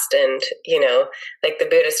vast. And, you know, like the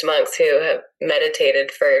Buddhist monks who have meditated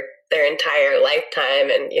for their entire lifetime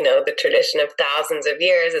and, you know, the tradition of thousands of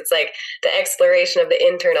years, it's like the exploration of the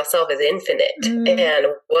internal self is infinite. And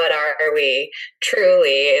what are we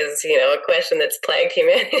truly is, you know, a question that's plagued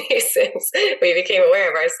humanity since we became aware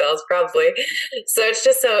of ourselves, probably. So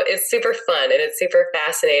it's super fun and it's super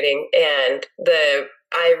fascinating. And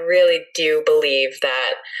I really do believe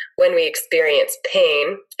that when we experience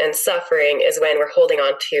pain and suffering is when we're holding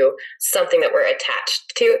on to something that we're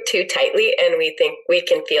attached to too tightly, and we think we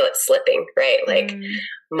can feel it slipping, right? Like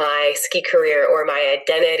my ski career or my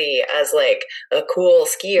identity as like a cool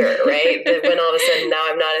skier, right? When all of a sudden now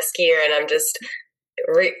I'm not a skier and I'm just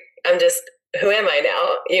who am I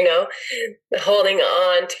now? You know, holding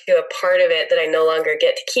on to a part of it that I no longer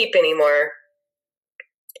get to keep anymore.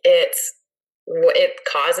 It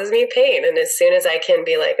causes me pain. And as soon as I can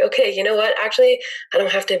be like, okay, you know what? Actually, I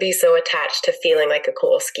don't have to be so attached to feeling like a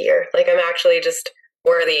cool skier. Like I'm actually just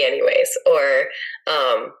worthy anyways. Or,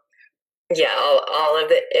 all of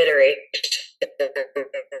the iteration,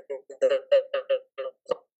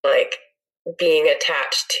 like being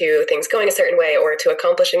attached to things going a certain way or to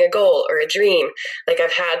accomplishing a goal or a dream. Like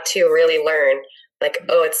I've had to really learn like,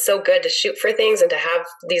 oh, it's so good to shoot for things and to have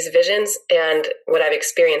these visions. And what I've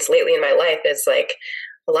experienced lately in my life is like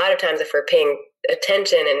a lot of times if we're paying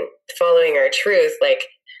attention and following our truth, like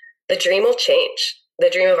the dream will change. the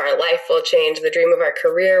dream of our life will change. The dream of our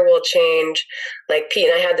career will change. Like Pete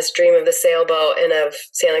and I had this dream of the sailboat and of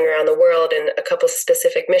sailing around the world and a couple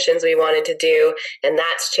specific missions we wanted to do. And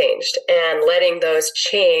that's changed. And letting those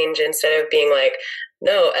change instead of being like,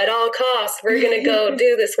 no, at all costs, we're going to go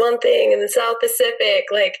do this one thing in the South Pacific.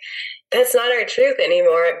 Like, that's not our truth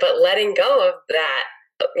anymore. But letting go of that,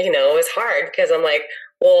 is hard because I'm like,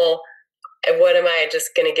 well, what am I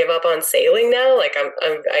just going to give up on sailing now? Like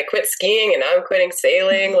I quit skiing and now I'm quitting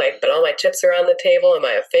sailing. Like, but all my chips are on the table. Am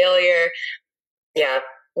I a failure? Yeah.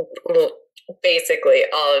 Well, basically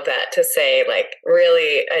all of that to say, like,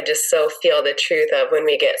 really, I just so feel the truth of when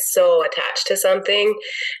we get so attached to something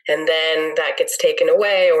and then that gets taken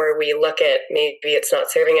away, or we look at maybe it's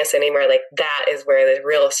not serving us anymore. Like, that is where the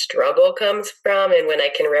real struggle comes from. And when I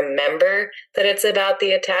can remember that it's about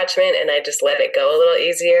the attachment and I just let it go a little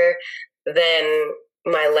easier, then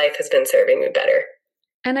my life has been serving me better.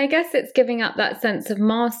 And I guess it's giving up that sense of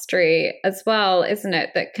mastery as well, isn't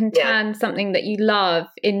it? That can turn something that you love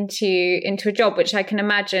into a job, which I can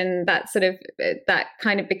imagine that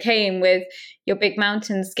kind of became with your big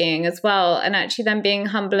mountain skiing as well. And actually then being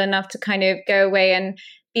humble enough to kind of go away and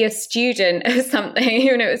be a student of something,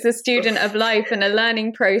 even if it's a student of life and a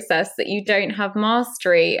learning process that you don't have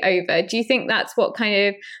mastery over. Do you think that's what kind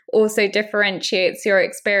of also differentiates your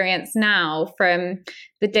experience now from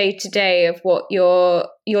the day-to-day of what your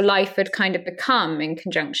life had kind of become in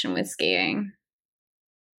conjunction with skiing?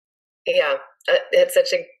 Yeah, it's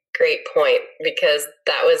such a great point, because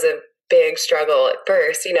that was a big struggle at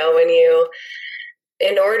first. In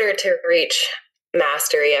order to reach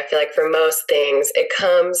mastery, I feel like for most things, it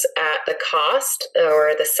comes at the cost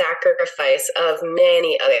or the sacrifice of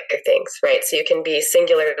many other things, right? So you can be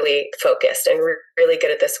singularly focused and really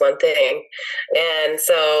good at this one thing. And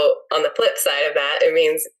so on the flip side of that, it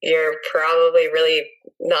means you're probably really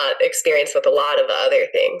not experienced with a lot of other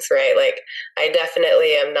things, right? Like, I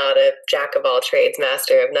definitely am not a jack of all trades,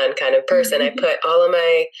 master of none kind of person. I put all of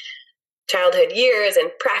my childhood years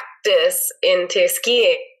and practice into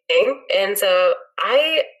skiing. And so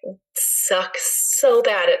I suck so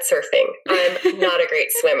bad at surfing. I'm not a great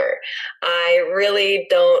swimmer. I really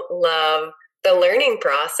don't love the learning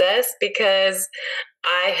process because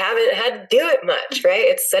I haven't had to do it much, right?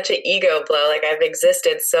 It's such an ego blow. Like, I've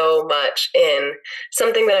existed so much in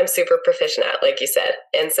something that I'm super proficient at, like you said.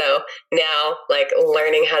 And so now, like,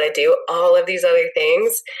 learning how to do all of these other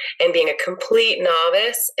things and being a complete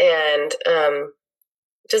novice and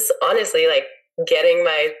just honestly, like, getting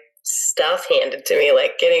my stuff handed to me,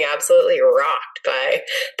 like getting absolutely rocked by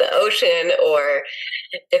the ocean, or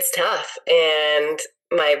it's tough. And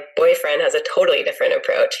my boyfriend has a totally different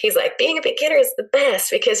approach. He's like, being a beginner is the best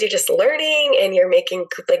because you're just learning and you're making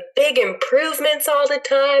like big improvements all the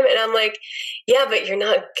time. And I'm like, yeah, but you're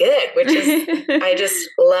not good, which is,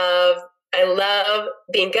 I love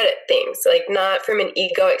being good at things, like not from an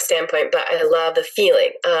egoic standpoint, but I love the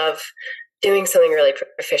feeling of doing something really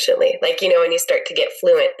proficiently. Like, when you start to get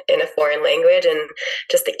fluent in a foreign language and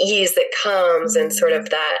just the ease that comes and sort of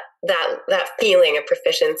that feeling of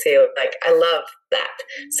proficiency, like, I love that.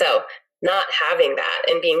 So not having that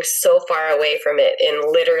and being so far away from it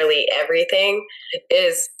in literally everything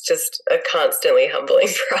is just a constantly humbling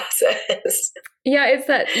process. Yeah, it's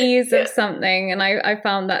that ease of something. And I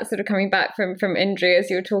found that sort of coming back from Indri as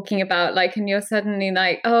you were talking about, like, and you're suddenly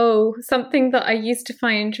like, oh, something that I used to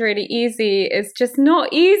find really easy is just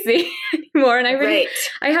not easy anymore. And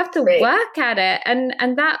I have to work at it.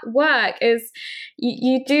 And that work is,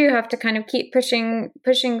 you do have to kind of keep pushing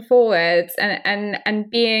forwards and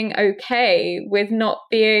being okay with not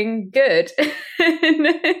being good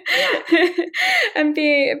and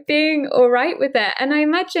being all right with it. And I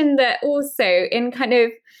imagine that also in kind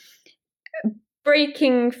of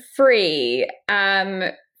breaking free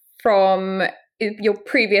from your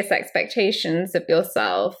previous expectations of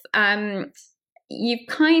yourself, you've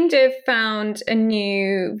kind of found a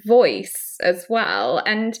new voice as well.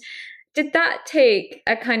 And did that take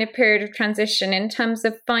a kind of period of transition in terms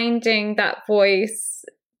of finding that voice,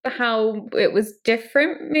 how it was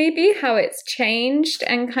different, maybe how it's changed,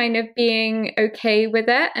 and kind of being okay with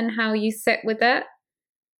it and how you sit with it?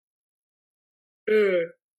 Oh,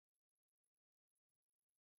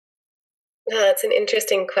 that's an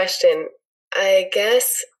interesting question. I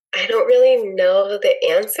guess I don't really know the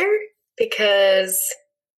answer, because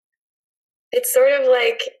it's sort of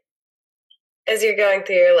like, as you're going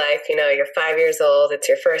through your life, you're 5 years old, it's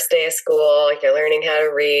your first day of school, you're learning how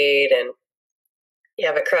to read, and you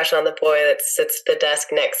have a crush on the boy that sits at the desk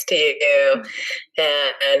next to you,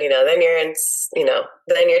 and then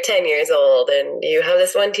then you're 10 years old and you have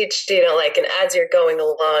this one teacher you don't like, and as you're going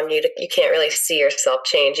along, you can't really see yourself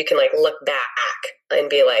change. You can like look back and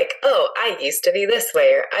be like, oh, I used to be this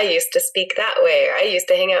way, or I used to speak that way, or I used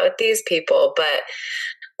to hang out with these people. But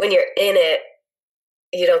when you're in it,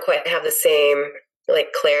 you don't quite have the same like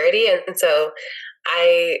clarity. And so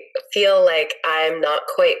I feel like I'm not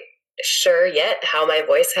quite sure yet how my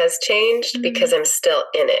voice has changed because I'm still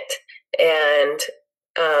in it. And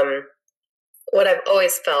what I've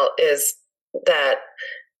always felt is that,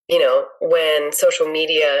 when social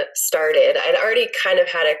media started, I'd already kind of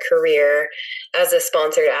had a career as a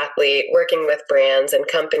sponsored athlete working with brands and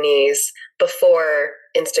companies before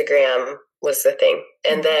Instagram was the thing.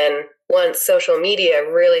 And then once social media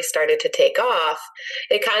really started to take off,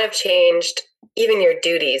 it kind of changed even your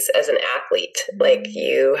duties as an athlete. Like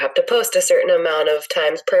you have to post a certain amount of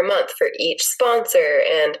times per month for each sponsor.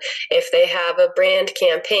 And if they have a brand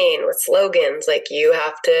campaign with slogans, like you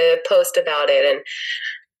have to post about it.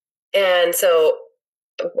 And so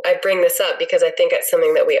I bring this up because I think it's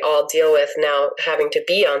something that we all deal with now, having to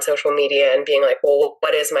be on social media and being like, well,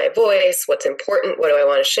 what is my voice? What's important? What do I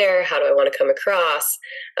want to share? How do I want to come across?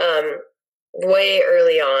 Way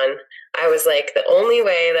early on, I was like, the only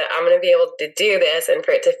way that I'm going to be able to do this and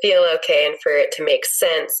for it to feel okay and for it to make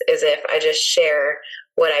sense is if I just share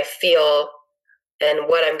what I feel and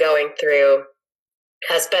what I'm going through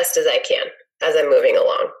as best as I can as I'm moving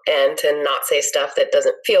along, and to not say stuff that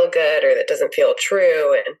doesn't feel good or that doesn't feel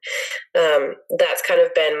true. And that's kind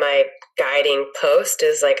of been my guiding post,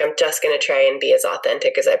 is like, I'm just going to try and be as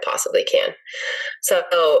authentic as I possibly can. So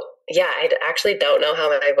yeah, I actually don't know how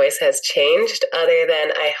my voice has changed, other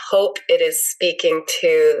than I hope it is speaking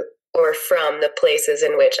to or from the places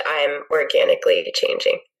in which I'm organically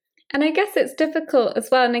changing. And I guess it's difficult as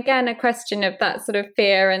well. And again, a question of that sort of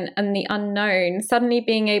fear and the unknown, suddenly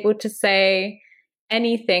being able to say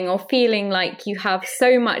anything or feeling like you have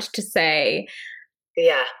so much to say.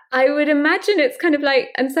 Yeah. I would imagine it's kind of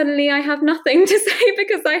like, and suddenly I have nothing to say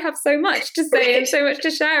because I have so much to say and so much to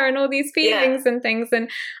share and all these feelings and things. And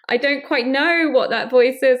I don't quite know what that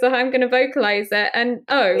voice is or how I'm going to vocalize it. And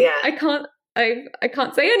I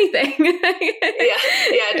can't say anything.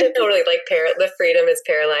 yeah, totally. Like the freedom is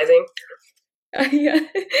paralyzing. Yeah,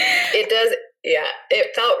 it does. Yeah,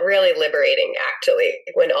 it felt really liberating actually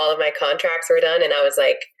when all of my contracts were done, and I was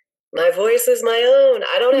like, my voice is my own.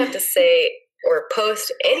 I don't have to say or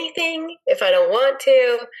post anything if I don't want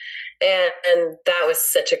to, and that was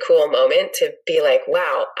such a cool moment to be like,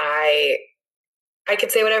 wow, I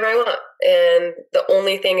could say whatever I want, and the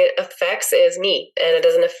only thing it affects is me, and it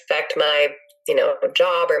doesn't affect my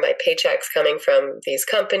job or my paychecks coming from these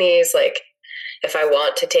companies. Like, if I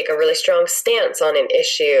want to take a really strong stance on an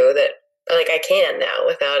issue, that like I can now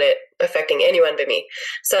without it affecting anyone but me.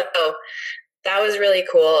 So that was really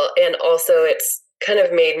cool. And also it's kind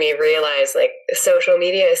of made me realize like social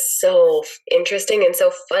media is so interesting and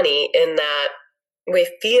so funny in that we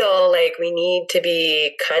feel like we need to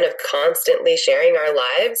be kind of constantly sharing our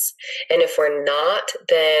lives. And if we're not,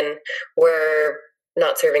 then we're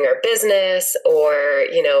not serving our business, or,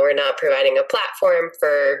 we're not providing a platform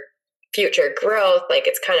for future growth. Like,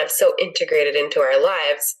 it's kind of so integrated into our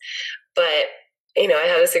lives. But, I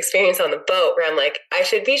had this experience on the boat where I'm like, I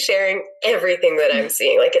should be sharing everything that I'm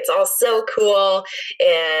seeing. Like, it's all so cool.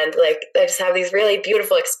 And like, I just have these really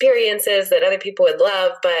beautiful experiences that other people would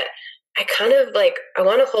love. But I kind of like, I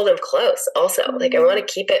want to hold them close also. Like, I want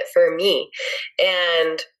to keep it for me.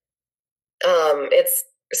 And it's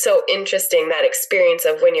so interesting, that experience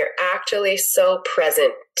of when you're actually so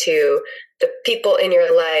present to the people in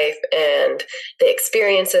your life and the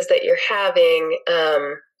experiences that you're having.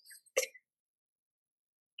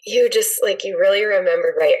 You just like, you really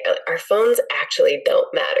remember, right? Our phones actually don't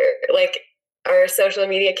matter. Like, our social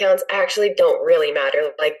media accounts actually don't really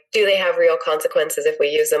matter. Like, do they have real consequences if we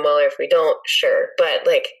use them well or if we don't? Sure. But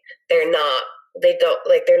like, they're not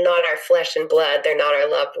our flesh and blood. They're not our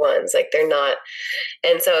loved ones. Like, they're not.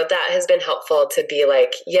 And so that has been helpful to be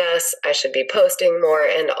like, yes, I should be posting more,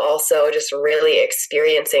 and also just really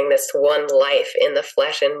experiencing this one life in the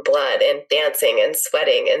flesh and blood, and dancing and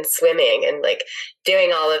sweating and swimming and like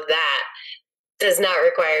doing all of that does not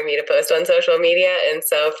require me to post on social media. And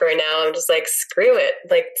so for now, I'm just like, screw it.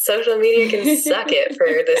 Like, social media can suck it for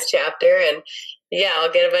this chapter. And yeah,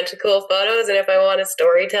 I'll get a bunch of cool photos, and if I want to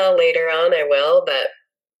story tell later on, I will. But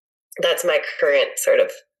that's my current sort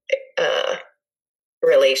of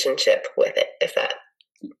relationship with it, if that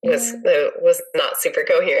was Yeah. was not super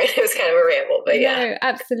coherent. It was kind of a ramble, but yeah. No,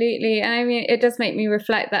 absolutely. And I mean, it does make me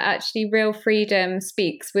reflect that actually real freedom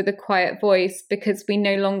speaks with a quiet voice because we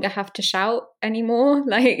no longer have to shout anymore.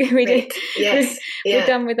 Like Right. Yes. we're Yeah.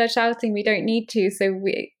 done with our shouting. We don't need to. So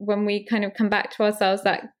when we kind of come back to ourselves,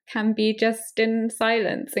 that can be just in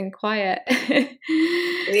silence and quiet.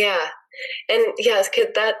 Yeah. And yes,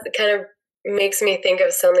 that kind of makes me think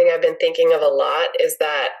of something I've been thinking of a lot is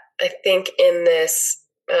that I think in this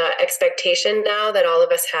expectation now that all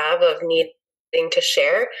of us have of needing to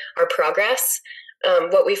share our progress,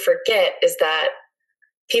 what we forget is that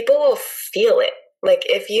people will feel it. Like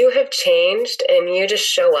if you have changed and you just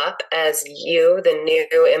show up as you, the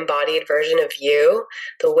new embodied version of you,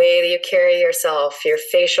 the way that you carry yourself, your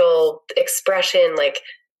facial expression, like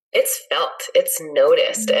it's felt, it's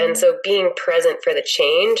noticed. And so being present for the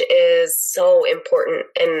change is so important.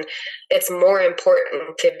 And it's more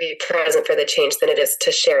important to be present for the change than it is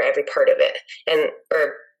to share every part of it. And,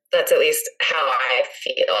 or that's at least how I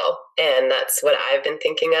feel. And that's what I've been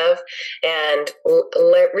thinking of. And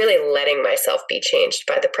really letting myself be changed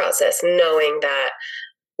by the process, knowing that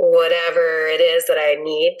whatever it is that I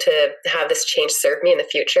need to have this change serve me in the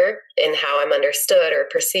future in how I'm understood or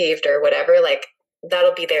perceived or whatever, like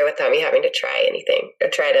that'll be there without me having to try anything or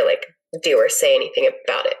try to like do or say anything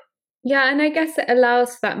about it. Yeah, and I guess it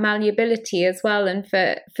allows for that malleability as well, and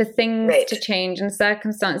for things Right. to change and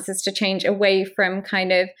circumstances to change away from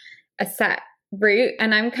kind of a set route.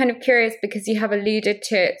 And I'm kind of curious because you have alluded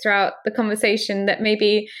to it throughout the conversation that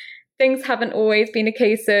maybe things haven't always been a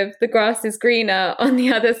case of the grass is greener on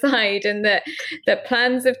the other side, and that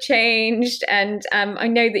plans have changed. And I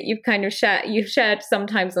know that you've shared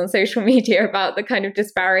sometimes on social media about the kind of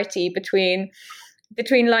disparity between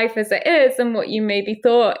life as it is and what you maybe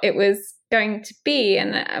thought it was going to be.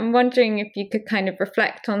 And I'm wondering if you could kind of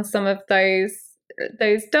reflect on some of those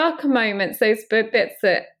darker moments, those bits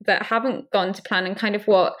that haven't gone to plan and kind of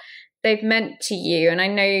what they've meant to you. And I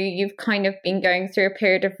know you've kind of been going through a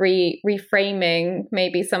period of reframing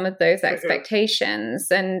maybe some of those expectations.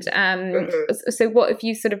 And so what have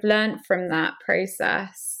you sort of learned from that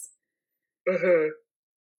process?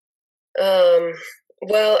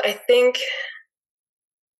 Well, I think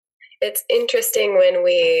it's interesting when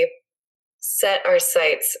we set our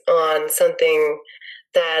sights on something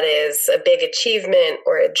that is a big achievement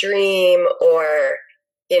or a dream, or,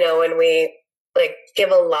 you know, when we like give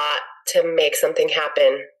a lot to make something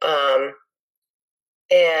happen.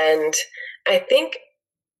 And I think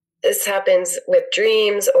this happens with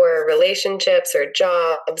dreams or relationships or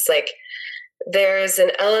jobs. Like there's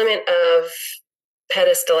an element of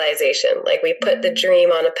pedestalization. Like we put the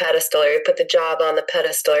dream on a pedestal, or we put the job on the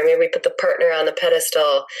pedestal, or maybe we put the partner on the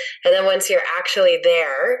pedestal. And then once you're actually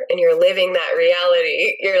there and you're living that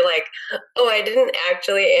reality, you're like, oh, I didn't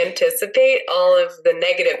actually anticipate all of the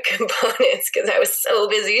negative components because I was so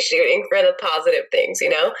busy shooting for the positive things, you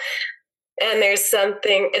know? And there's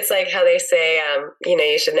something, it's like how they say, you know,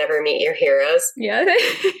 you should never meet your heroes. Yeah.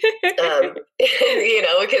 You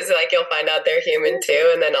know, because like you'll find out they're human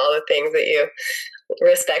too. And then all the things that you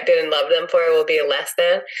respected and loved them for will be less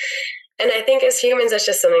than. And I think as humans, that's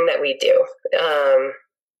just something that we do.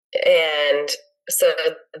 And so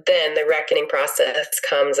then the reckoning process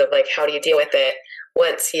comes of like, how do you deal with it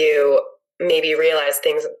once you maybe realize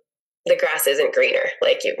things, the grass isn't greener.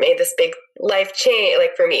 Like you've made this big life change.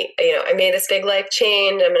 Like for me, you know, I made this big life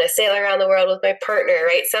change. I'm going to sail around the world with my partner,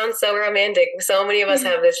 right? Sounds so romantic. So many of us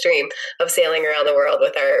have this dream of sailing around the world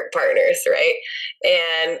with our partners, right?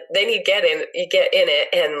 And then you get in it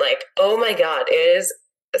and like, oh my God, it is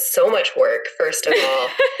so much work, first of all.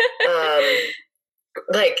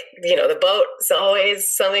 Like, you know, the boat's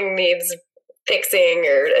always something needs fixing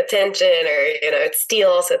or attention, or, you know, it's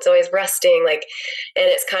steel, so it's always rusting, like, and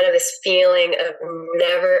it's kind of this feeling of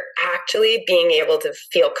never actually being able to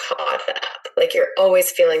feel caught up. Like you're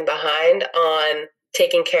always feeling behind on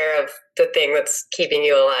taking care of the thing that's keeping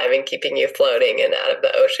you alive and keeping you floating and out of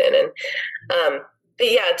the ocean. And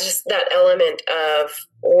but yeah, just that element of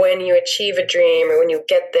when you achieve a dream or when you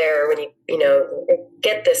get there, when you know,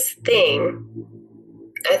 get this thing,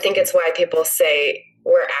 I think it's why people say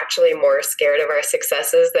we're actually more scared of our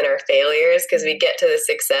successes than our failures, because we get to the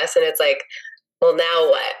success and it's like, well, now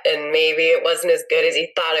what? And maybe it wasn't as good as you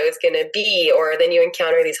thought it was going to be. Or then you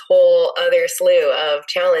encounter these whole other slew of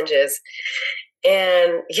challenges.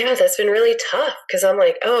 And yeah, that's been really tough because I'm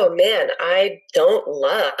like, oh man, I don't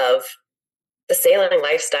love the sailing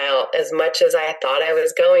lifestyle as much as I thought I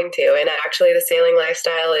was going to. And actually the sailing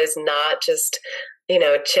lifestyle is not just,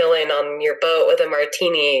 chilling on your boat with a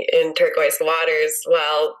martini in turquoise waters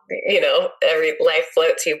while, every life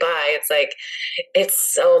floats you by. It's like,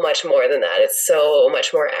 it's so much more than that. It's so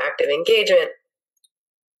much more active engagement.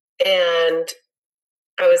 And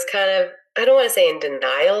I was kind of, I don't want to say in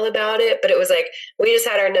denial about it, but it was like, we just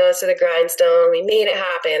had our nose to the grindstone. We made it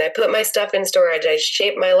happen. I put my stuff in storage. I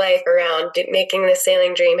shaped my life around making this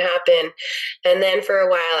sailing dream happen. And then for a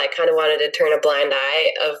while, I kind of wanted to turn a blind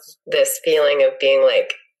eye of this feeling of being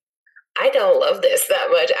like, I don't love this that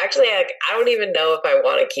much. Actually, I don't even know if I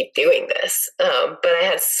want to keep doing this. But I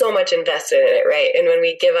had so much invested in it, right? And when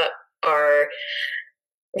we give up our,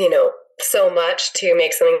 so much to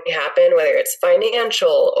make something happen, whether it's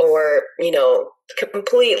financial or,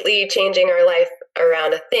 completely changing our life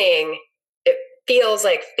around a thing, it feels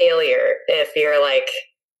like failure if you're like,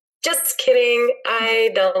 just kidding,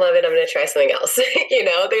 I don't love it, I'm going to try something else.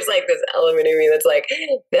 There's like this element of me that's like,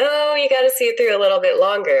 no, you got to see it through a little bit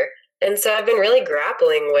longer. And so I've been really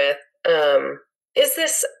grappling with, is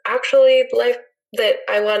this actually life that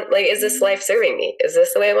I want? Like, is this life serving me? Is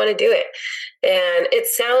this the way I want to do it? And it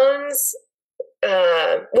sounds,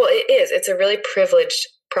 well, it is. It's a really privileged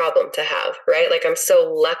problem to have, right? Like, I'm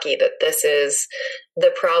so lucky that this is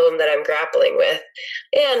the problem that I'm grappling with.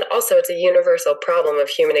 And also it's a universal problem of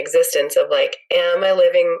human existence of like, am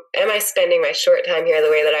I spending my short time here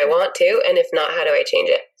the way that I want to? And if not, how do I change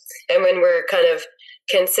it? And when we're kind of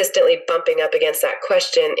consistently bumping up against that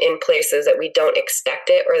question in places that we don't expect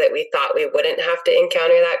it, or that we thought we wouldn't have to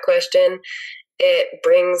encounter that question, it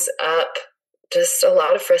brings up just a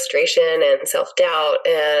lot of frustration and self-doubt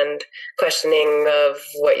and questioning of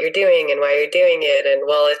what you're doing and why you're doing it. And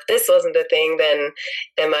well, if this wasn't the thing, then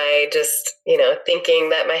am I just, thinking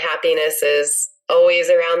that my happiness is always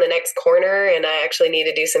around the next corner and I actually need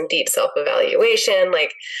to do some deep self-evaluation?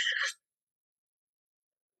 Like,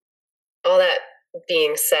 all that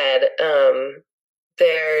being said,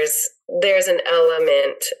 there's an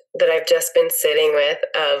element that I've just been sitting with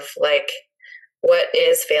of like, what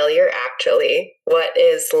is failure actually? What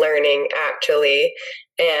is learning actually?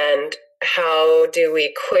 And how do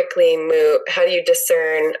we quickly move? How do you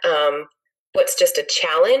discern what's just a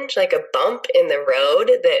challenge, like a bump in the road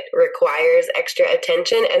that requires extra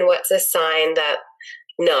attention, and what's a sign that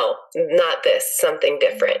no, not this, something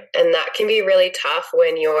different? And that can be really tough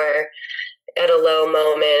when you're at a low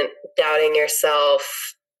moment, doubting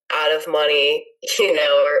yourself, out of money,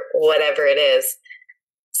 or whatever it is.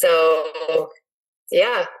 So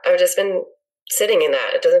yeah, I've just been sitting in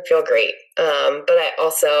that. It doesn't feel great. But I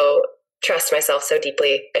also trust myself so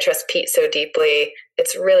deeply. I trust Pete so deeply.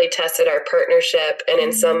 It's really tested our partnership. And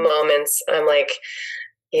in some moments, I'm like,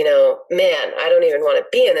 man, I don't even want to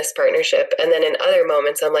be in this partnership. And then in other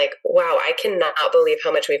moments, I'm like, wow, I cannot believe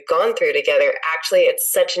how much we've gone through together. Actually, it's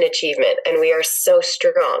such an achievement. And we are so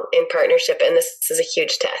strong in partnership. And this is a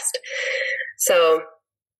huge test. So,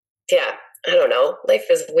 yeah. I don't know. Life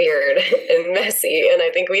is weird and messy, and I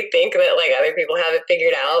think we think that like other people have it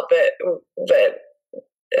figured out, but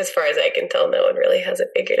as far as I can tell, no one really has it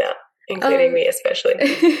figured out, including me especially.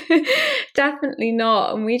 Definitely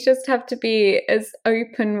not. And we just have to be as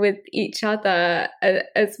open with each other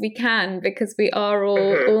as we can, because we are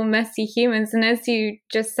all messy humans. And as you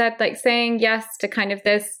just said, like saying yes to kind of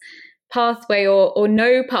this pathway or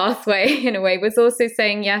no pathway in a way was also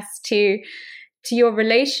saying yes to your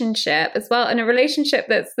relationship as well, and a relationship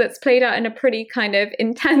that's played out in a pretty kind of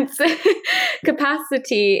intense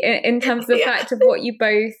capacity in terms of the fact of what you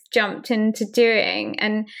both jumped into doing.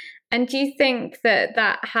 And do you think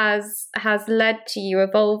that has led to you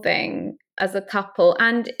evolving as a couple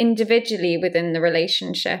and individually within the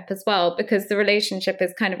relationship as well? Because the relationship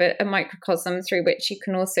is kind of a microcosm through which you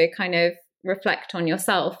can also kind of reflect on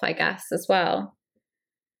yourself, I guess, as well.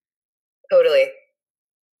 Totally.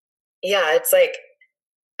 Yeah, it's like,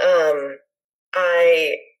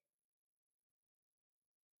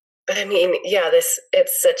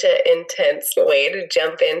 it's such an intense way to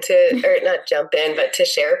jump into, or not jump in, but to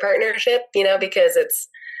share a partnership, because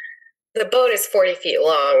the boat is 40 feet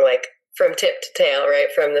long, like from tip to tail, right?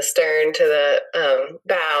 From the stern to the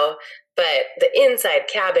bow, but the inside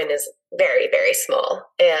cabin is very, very small.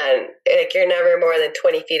 And like, you're never more than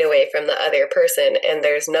 20 feet away from the other person, and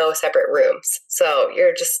there's no separate rooms. So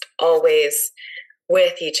you're just always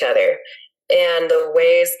with each other. And the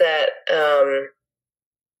ways that,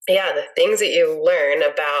 the things that you learn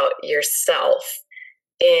about yourself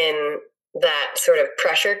in that sort of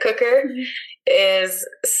pressure cooker is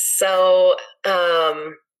so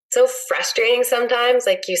frustrating sometimes.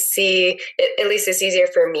 Like, you see, at least it's easier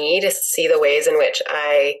for me to see the ways in which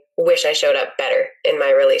I wish I showed up better in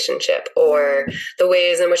my relationship, or the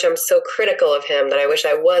ways in which I'm so critical of him that I wish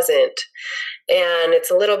I wasn't. And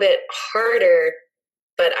it's a little bit harder,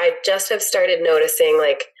 but I just have started noticing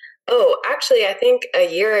like, oh, actually, I think a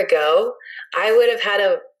year ago, I would have had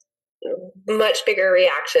a much bigger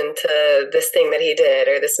reaction to this thing that he did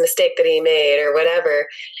or this mistake that he made or whatever.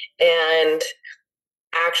 And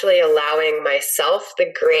actually allowing myself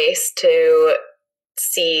the grace to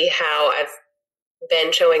see how I've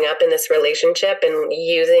been showing up in this relationship and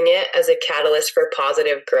using it as a catalyst for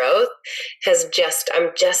positive growth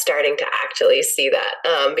I'm just starting to actually see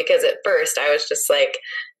that. Because at first I was just like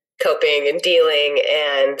coping and dealing,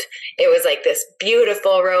 and it was like this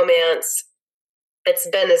beautiful romance. It's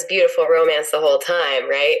been this beautiful romance the whole time,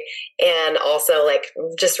 right? And also like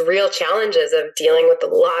just real challenges of dealing with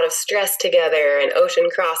a lot of stress together and ocean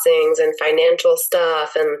crossings and financial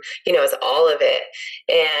stuff, and it's all of it.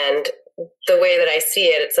 And the way that I see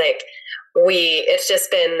it, it's like it's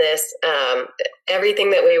just been this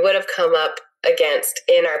everything that we would have come up against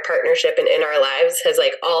in our partnership and in our lives has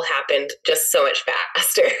like all happened just so much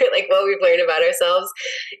faster. Like what we've learned about ourselves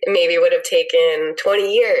maybe would have taken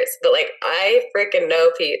 20 years, but like I freaking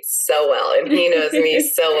know Pete so well, and he knows me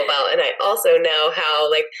so well. And I also know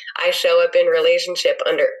how like I show up in relationship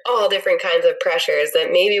under all different kinds of pressures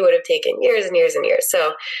that maybe would have taken years and years and years.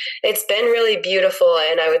 So it's been really beautiful.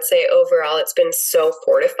 And I would say overall, it's been so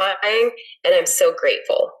fortifying, and I'm so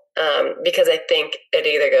grateful. Because I think it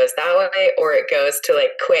either goes that way or it goes to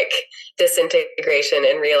like quick disintegration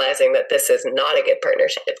and realizing that this is not a good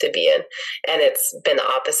partnership to be in. And it's been the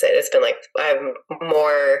opposite. It's been like I'm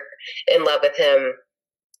more in love with him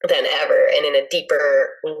than ever, and in a deeper,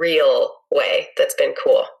 real way. That's been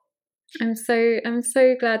cool. I'm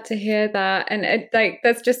so glad to hear that. And like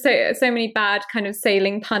there's just so many bad kind of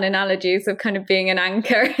sailing pun analogies of kind of being an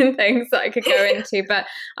anchor and things that I could go into, but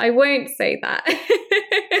I won't say that.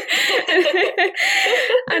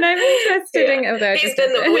 And I'm interested in he's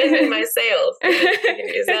been the wind in my sails.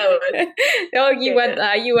 Use that one. Oh, you went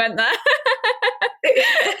there.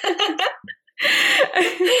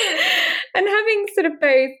 And having sort of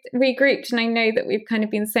both regrouped, and I know that we've kind of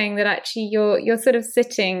been saying that actually you're sort of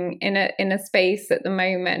sitting in a space at the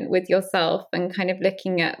moment with yourself and kind of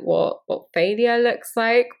looking at what failure looks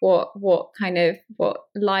like, what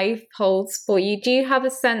life holds for you. Do you have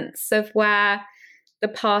a sense of where the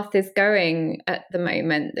path is going at the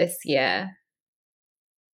moment this year?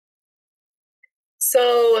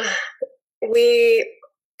 So I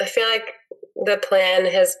feel like the plan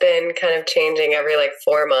has been kind of changing every like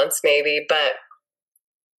 4 months maybe, but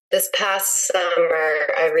this past summer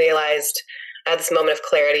I realized I had this moment of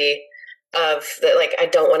clarity of that, like, I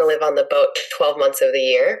don't want to live on the boat 12 months of the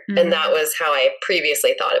year. Mm-hmm. And that was how I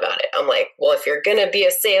previously thought about it. I'm like, well, if you're going to be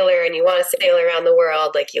a sailor and you want to sail around the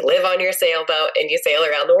world, like you live on your sailboat and you sail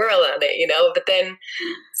around the world on it, but then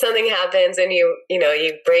something happens and you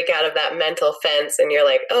break out of that mental fence and you're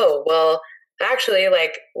like, oh, well, actually,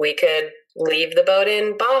 like we could leave the boat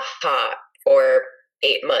in Baja for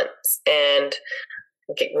 8 months and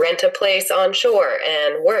rent a place on shore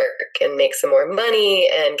and work and make some more money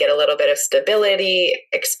and get a little bit of stability,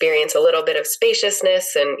 experience a little bit of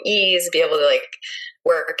spaciousness and ease, be able to like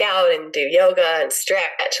work out and do yoga and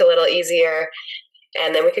stretch a little easier.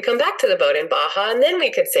 And then we could come back to the boat in Baja and then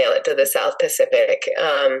we could sail it to the South Pacific.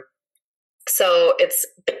 So it's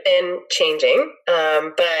been changing.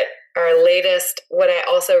 But our latest, what I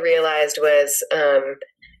also realized was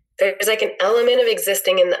there's like an element of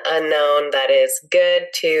existing in the unknown that is good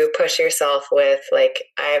to push yourself with, like,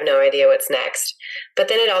 I have no idea what's next. But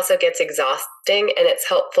then it also gets exhausting, and it's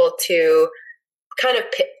helpful to kind of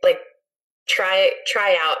like try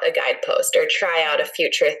out a guidepost or try out a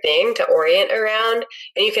future thing to orient around.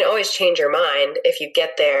 And you can always change your mind if you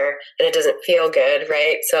get there and it doesn't feel good,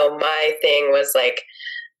 right? So my thing was like,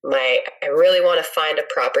 I really want to find a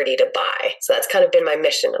property to buy. So that's kind of been my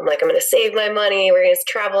mission. I'm like, I'm going to save my money. We're going to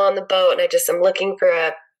travel on the boat. And I'm looking for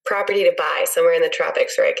a property to buy somewhere in the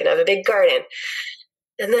tropics where I can have a big garden.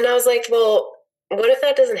 And then I was like, well, what if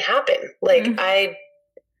that doesn't happen? Like, I'm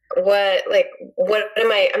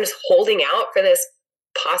just holding out for this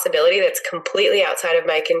possibility that's completely outside of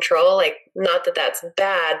my control. Like, not that that's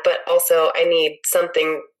bad, but also I need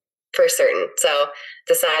something for certain. So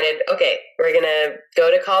decided, okay, we're going to go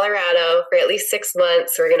to Colorado for at least 6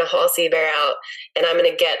 months. We're going to haul sea bear out and I'm going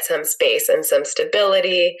to get some space and some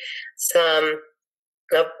stability.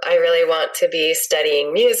 I really want to be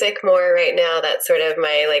studying music more right now. That's sort of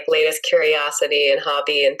my like latest curiosity and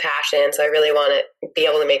hobby and passion. So I really want to be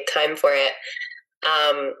able to make time for it.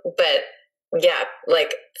 But yeah,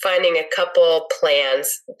 like finding a couple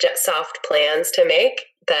plans, soft plans to make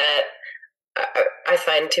that I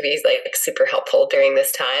find to be like super helpful during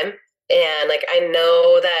this time. And like, I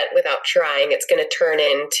know that without trying, it's going to turn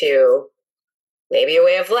into maybe a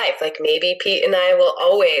way of life. Like maybe Pete and I will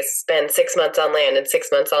always spend 6 months on land and 6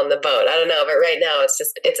 months on the boat. I don't know. But right now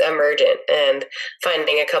it's emergent, and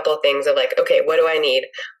finding a couple of things of like, okay, what do I need?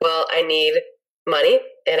 Well, I need money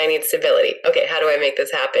and I need stability. Okay, how do I make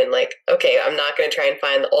this happen? Like, okay, I'm not going to try and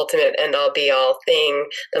find the ultimate end all be all thing,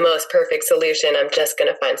 the most perfect solution. I'm just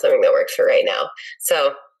going to find something that works for right now.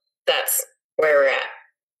 So that's where we're at.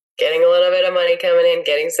 Getting a little bit of money coming in,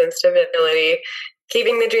 getting some stability,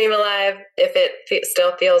 keeping the dream alive if it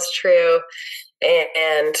still feels true.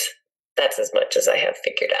 And that's as much as I have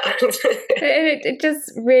figured out. It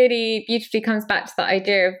just really beautifully comes back to that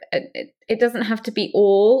idea of it doesn't have to be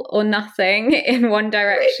all or nothing in one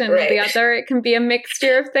direction or the other. It can be a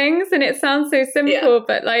mixture of things. And it sounds so simple,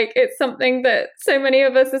 but like it's something that so many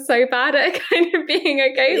of us are so bad at kind of being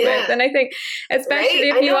okay with. And I think especially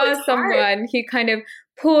if you are someone who kind of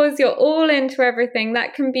pours your all into everything,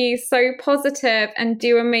 that can be so positive and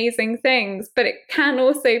do amazing things, but it can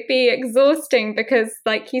also be exhausting because,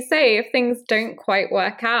 like you say, if things don't quite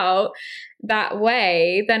work out that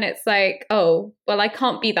way, then it's like, oh, well, I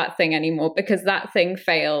can't be that thing anymore because that thing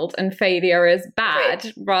failed and failure is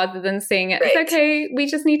bad, rather than seeing it as, okay, we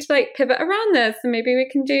just need to like pivot around this and maybe we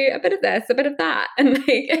can do a bit of this, a bit of that. And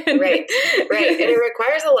like, right. And it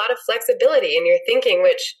requires a lot of flexibility in your thinking,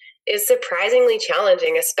 which is surprisingly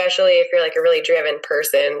challenging, especially if you're like a really driven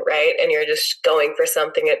person, right? And you're just going for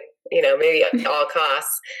something at, maybe at all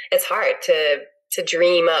costs. It's hard to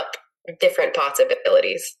dream up different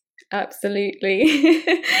possibilities. Absolutely.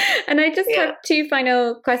 And I just have two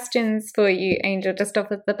final questions for you, Angel, just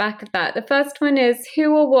off of the back of that. The first one is,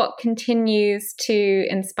 who or what continues to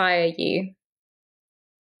inspire you?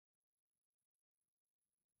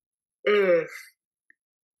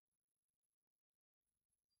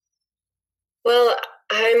 Well,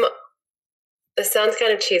 this sounds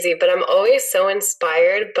kind of cheesy, but I'm always so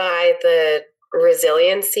inspired by the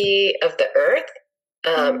resiliency of the earth,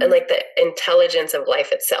 and like the intelligence of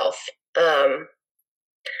life itself.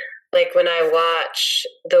 Like when I watch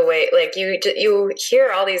the way, like you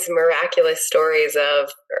hear all these miraculous stories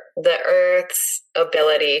of the earth's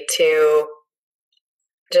ability to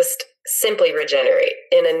just simply regenerate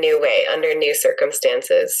in a new way under new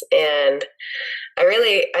circumstances. And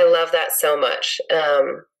I love that so much.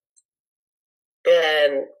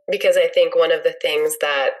 And because I think one of the things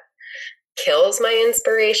that kills my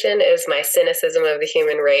inspiration is my cynicism of the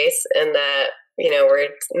human race, and that, we're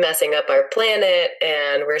messing up our planet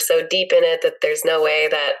and we're so deep in it that there's no way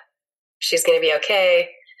that she's going to be okay.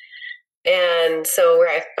 And so where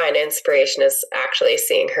I find inspiration is actually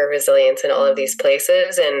seeing her resilience in all of these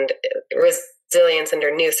places, and resilience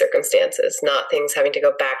under new circumstances, not things having to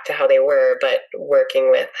go back to how they were, but working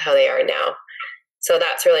with how they are now. So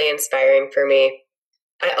that's really inspiring for me.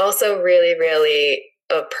 I also really,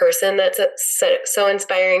 a person that's so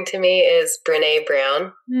inspiring to me is Brene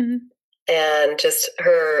Brown. And just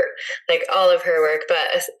her, like all of her work,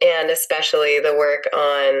 and especially the work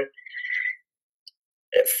on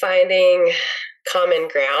finding common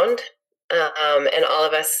ground, and all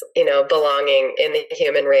of us, belonging in the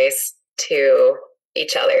human race to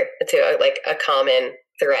each other, to like a common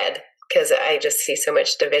thread. Because I just see so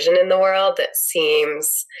much division in the world that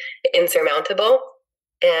seems insurmountable.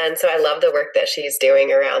 And so I love the work that she's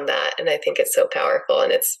doing around that. And I think it's so powerful,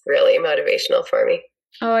 and it's really motivational for me.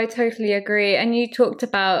 Oh, I totally agree. And you talked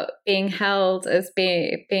about being held as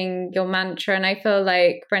being your mantra. And I feel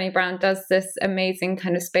like Brené Brown does this amazing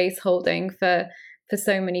kind of space holding for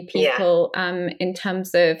so many people, in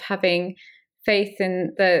terms of having faith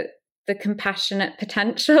in the compassionate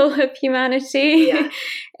potential of humanity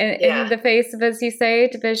in the face of, as you say,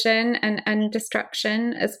 division and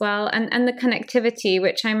destruction as well, and the connectivity,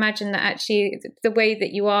 which I imagine that actually the way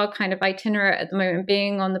that you are kind of itinerant at the moment,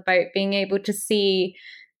 being on the boat, being able to see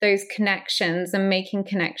those connections and making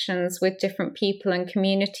connections with different people and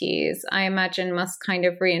communities, I imagine must kind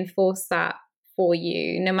of reinforce that for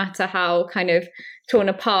you, no matter how kind of torn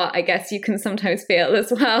apart, I guess, you can sometimes feel as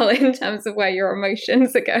well in terms of where your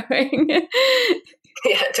emotions are going.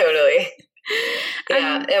 Yeah, totally.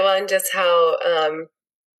 Yeah, well, and just how,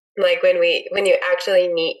 like when you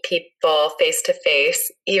actually meet people face to face,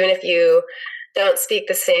 even if you don't speak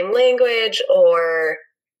the same language or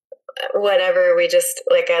whatever, we just,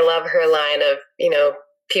 like, I love her line of,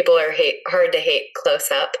 people are hard to hate close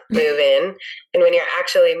up, move in. And when you're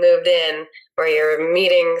actually moved in, or you're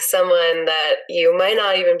meeting someone that you might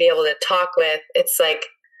not even be able to talk with, it's like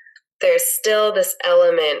there's still this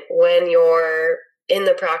element when you're in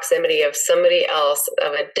the proximity of somebody else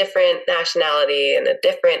of a different nationality and a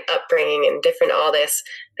different upbringing and different all this,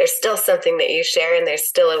 there's still something that you share and there's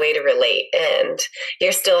still a way to relate and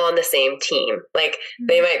you're still on the same team. Like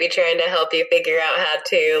they might be trying to help you figure out how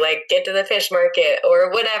to like get to the fish market or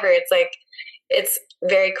whatever. It's like, it's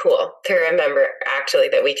very cool to remember actually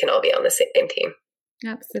that we can all be on the same team.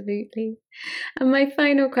 Absolutely. And my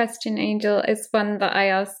final question, Angel, is one that I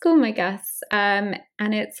ask all my guests, and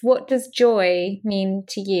it's, what does joy mean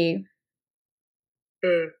to you?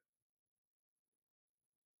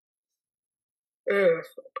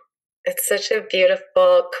 It's such a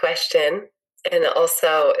beautiful question. And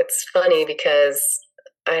also, it's funny because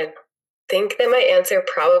I think that my answer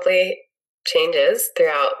probably changes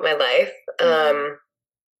throughout my life.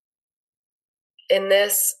 In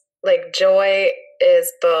this, like, joy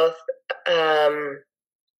is both,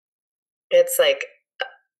 it's like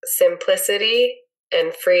simplicity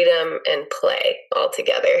and freedom and play all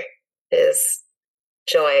together is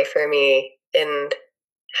joy for me in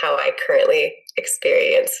how I currently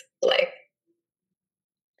experience life.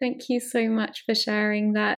 Thank you so much for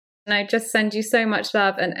sharing that. And I just send you so much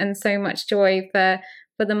love and so much joy for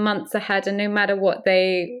the months ahead, and no matter what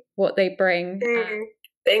they bring.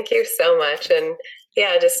 Thank you so much. And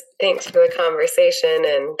yeah, just thanks for the conversation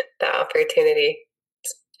and the opportunity.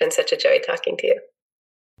 It's been such a joy talking to you.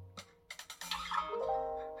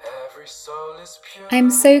 I am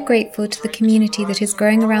so grateful to the community that is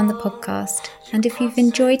growing around the podcast, and if you've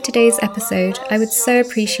enjoyed today's episode, I would so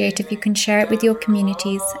appreciate if you can share it with your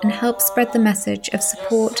communities and help spread the message of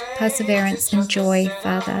support, perseverance and joy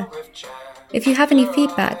further. If you have any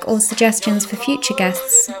feedback or suggestions for future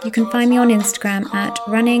guests, you can find me on Instagram at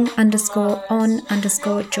running_on_joy.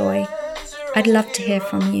 I'd love to hear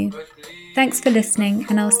from you. Thanks for listening,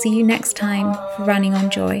 and I'll see you next time for Running on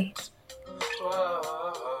Joy.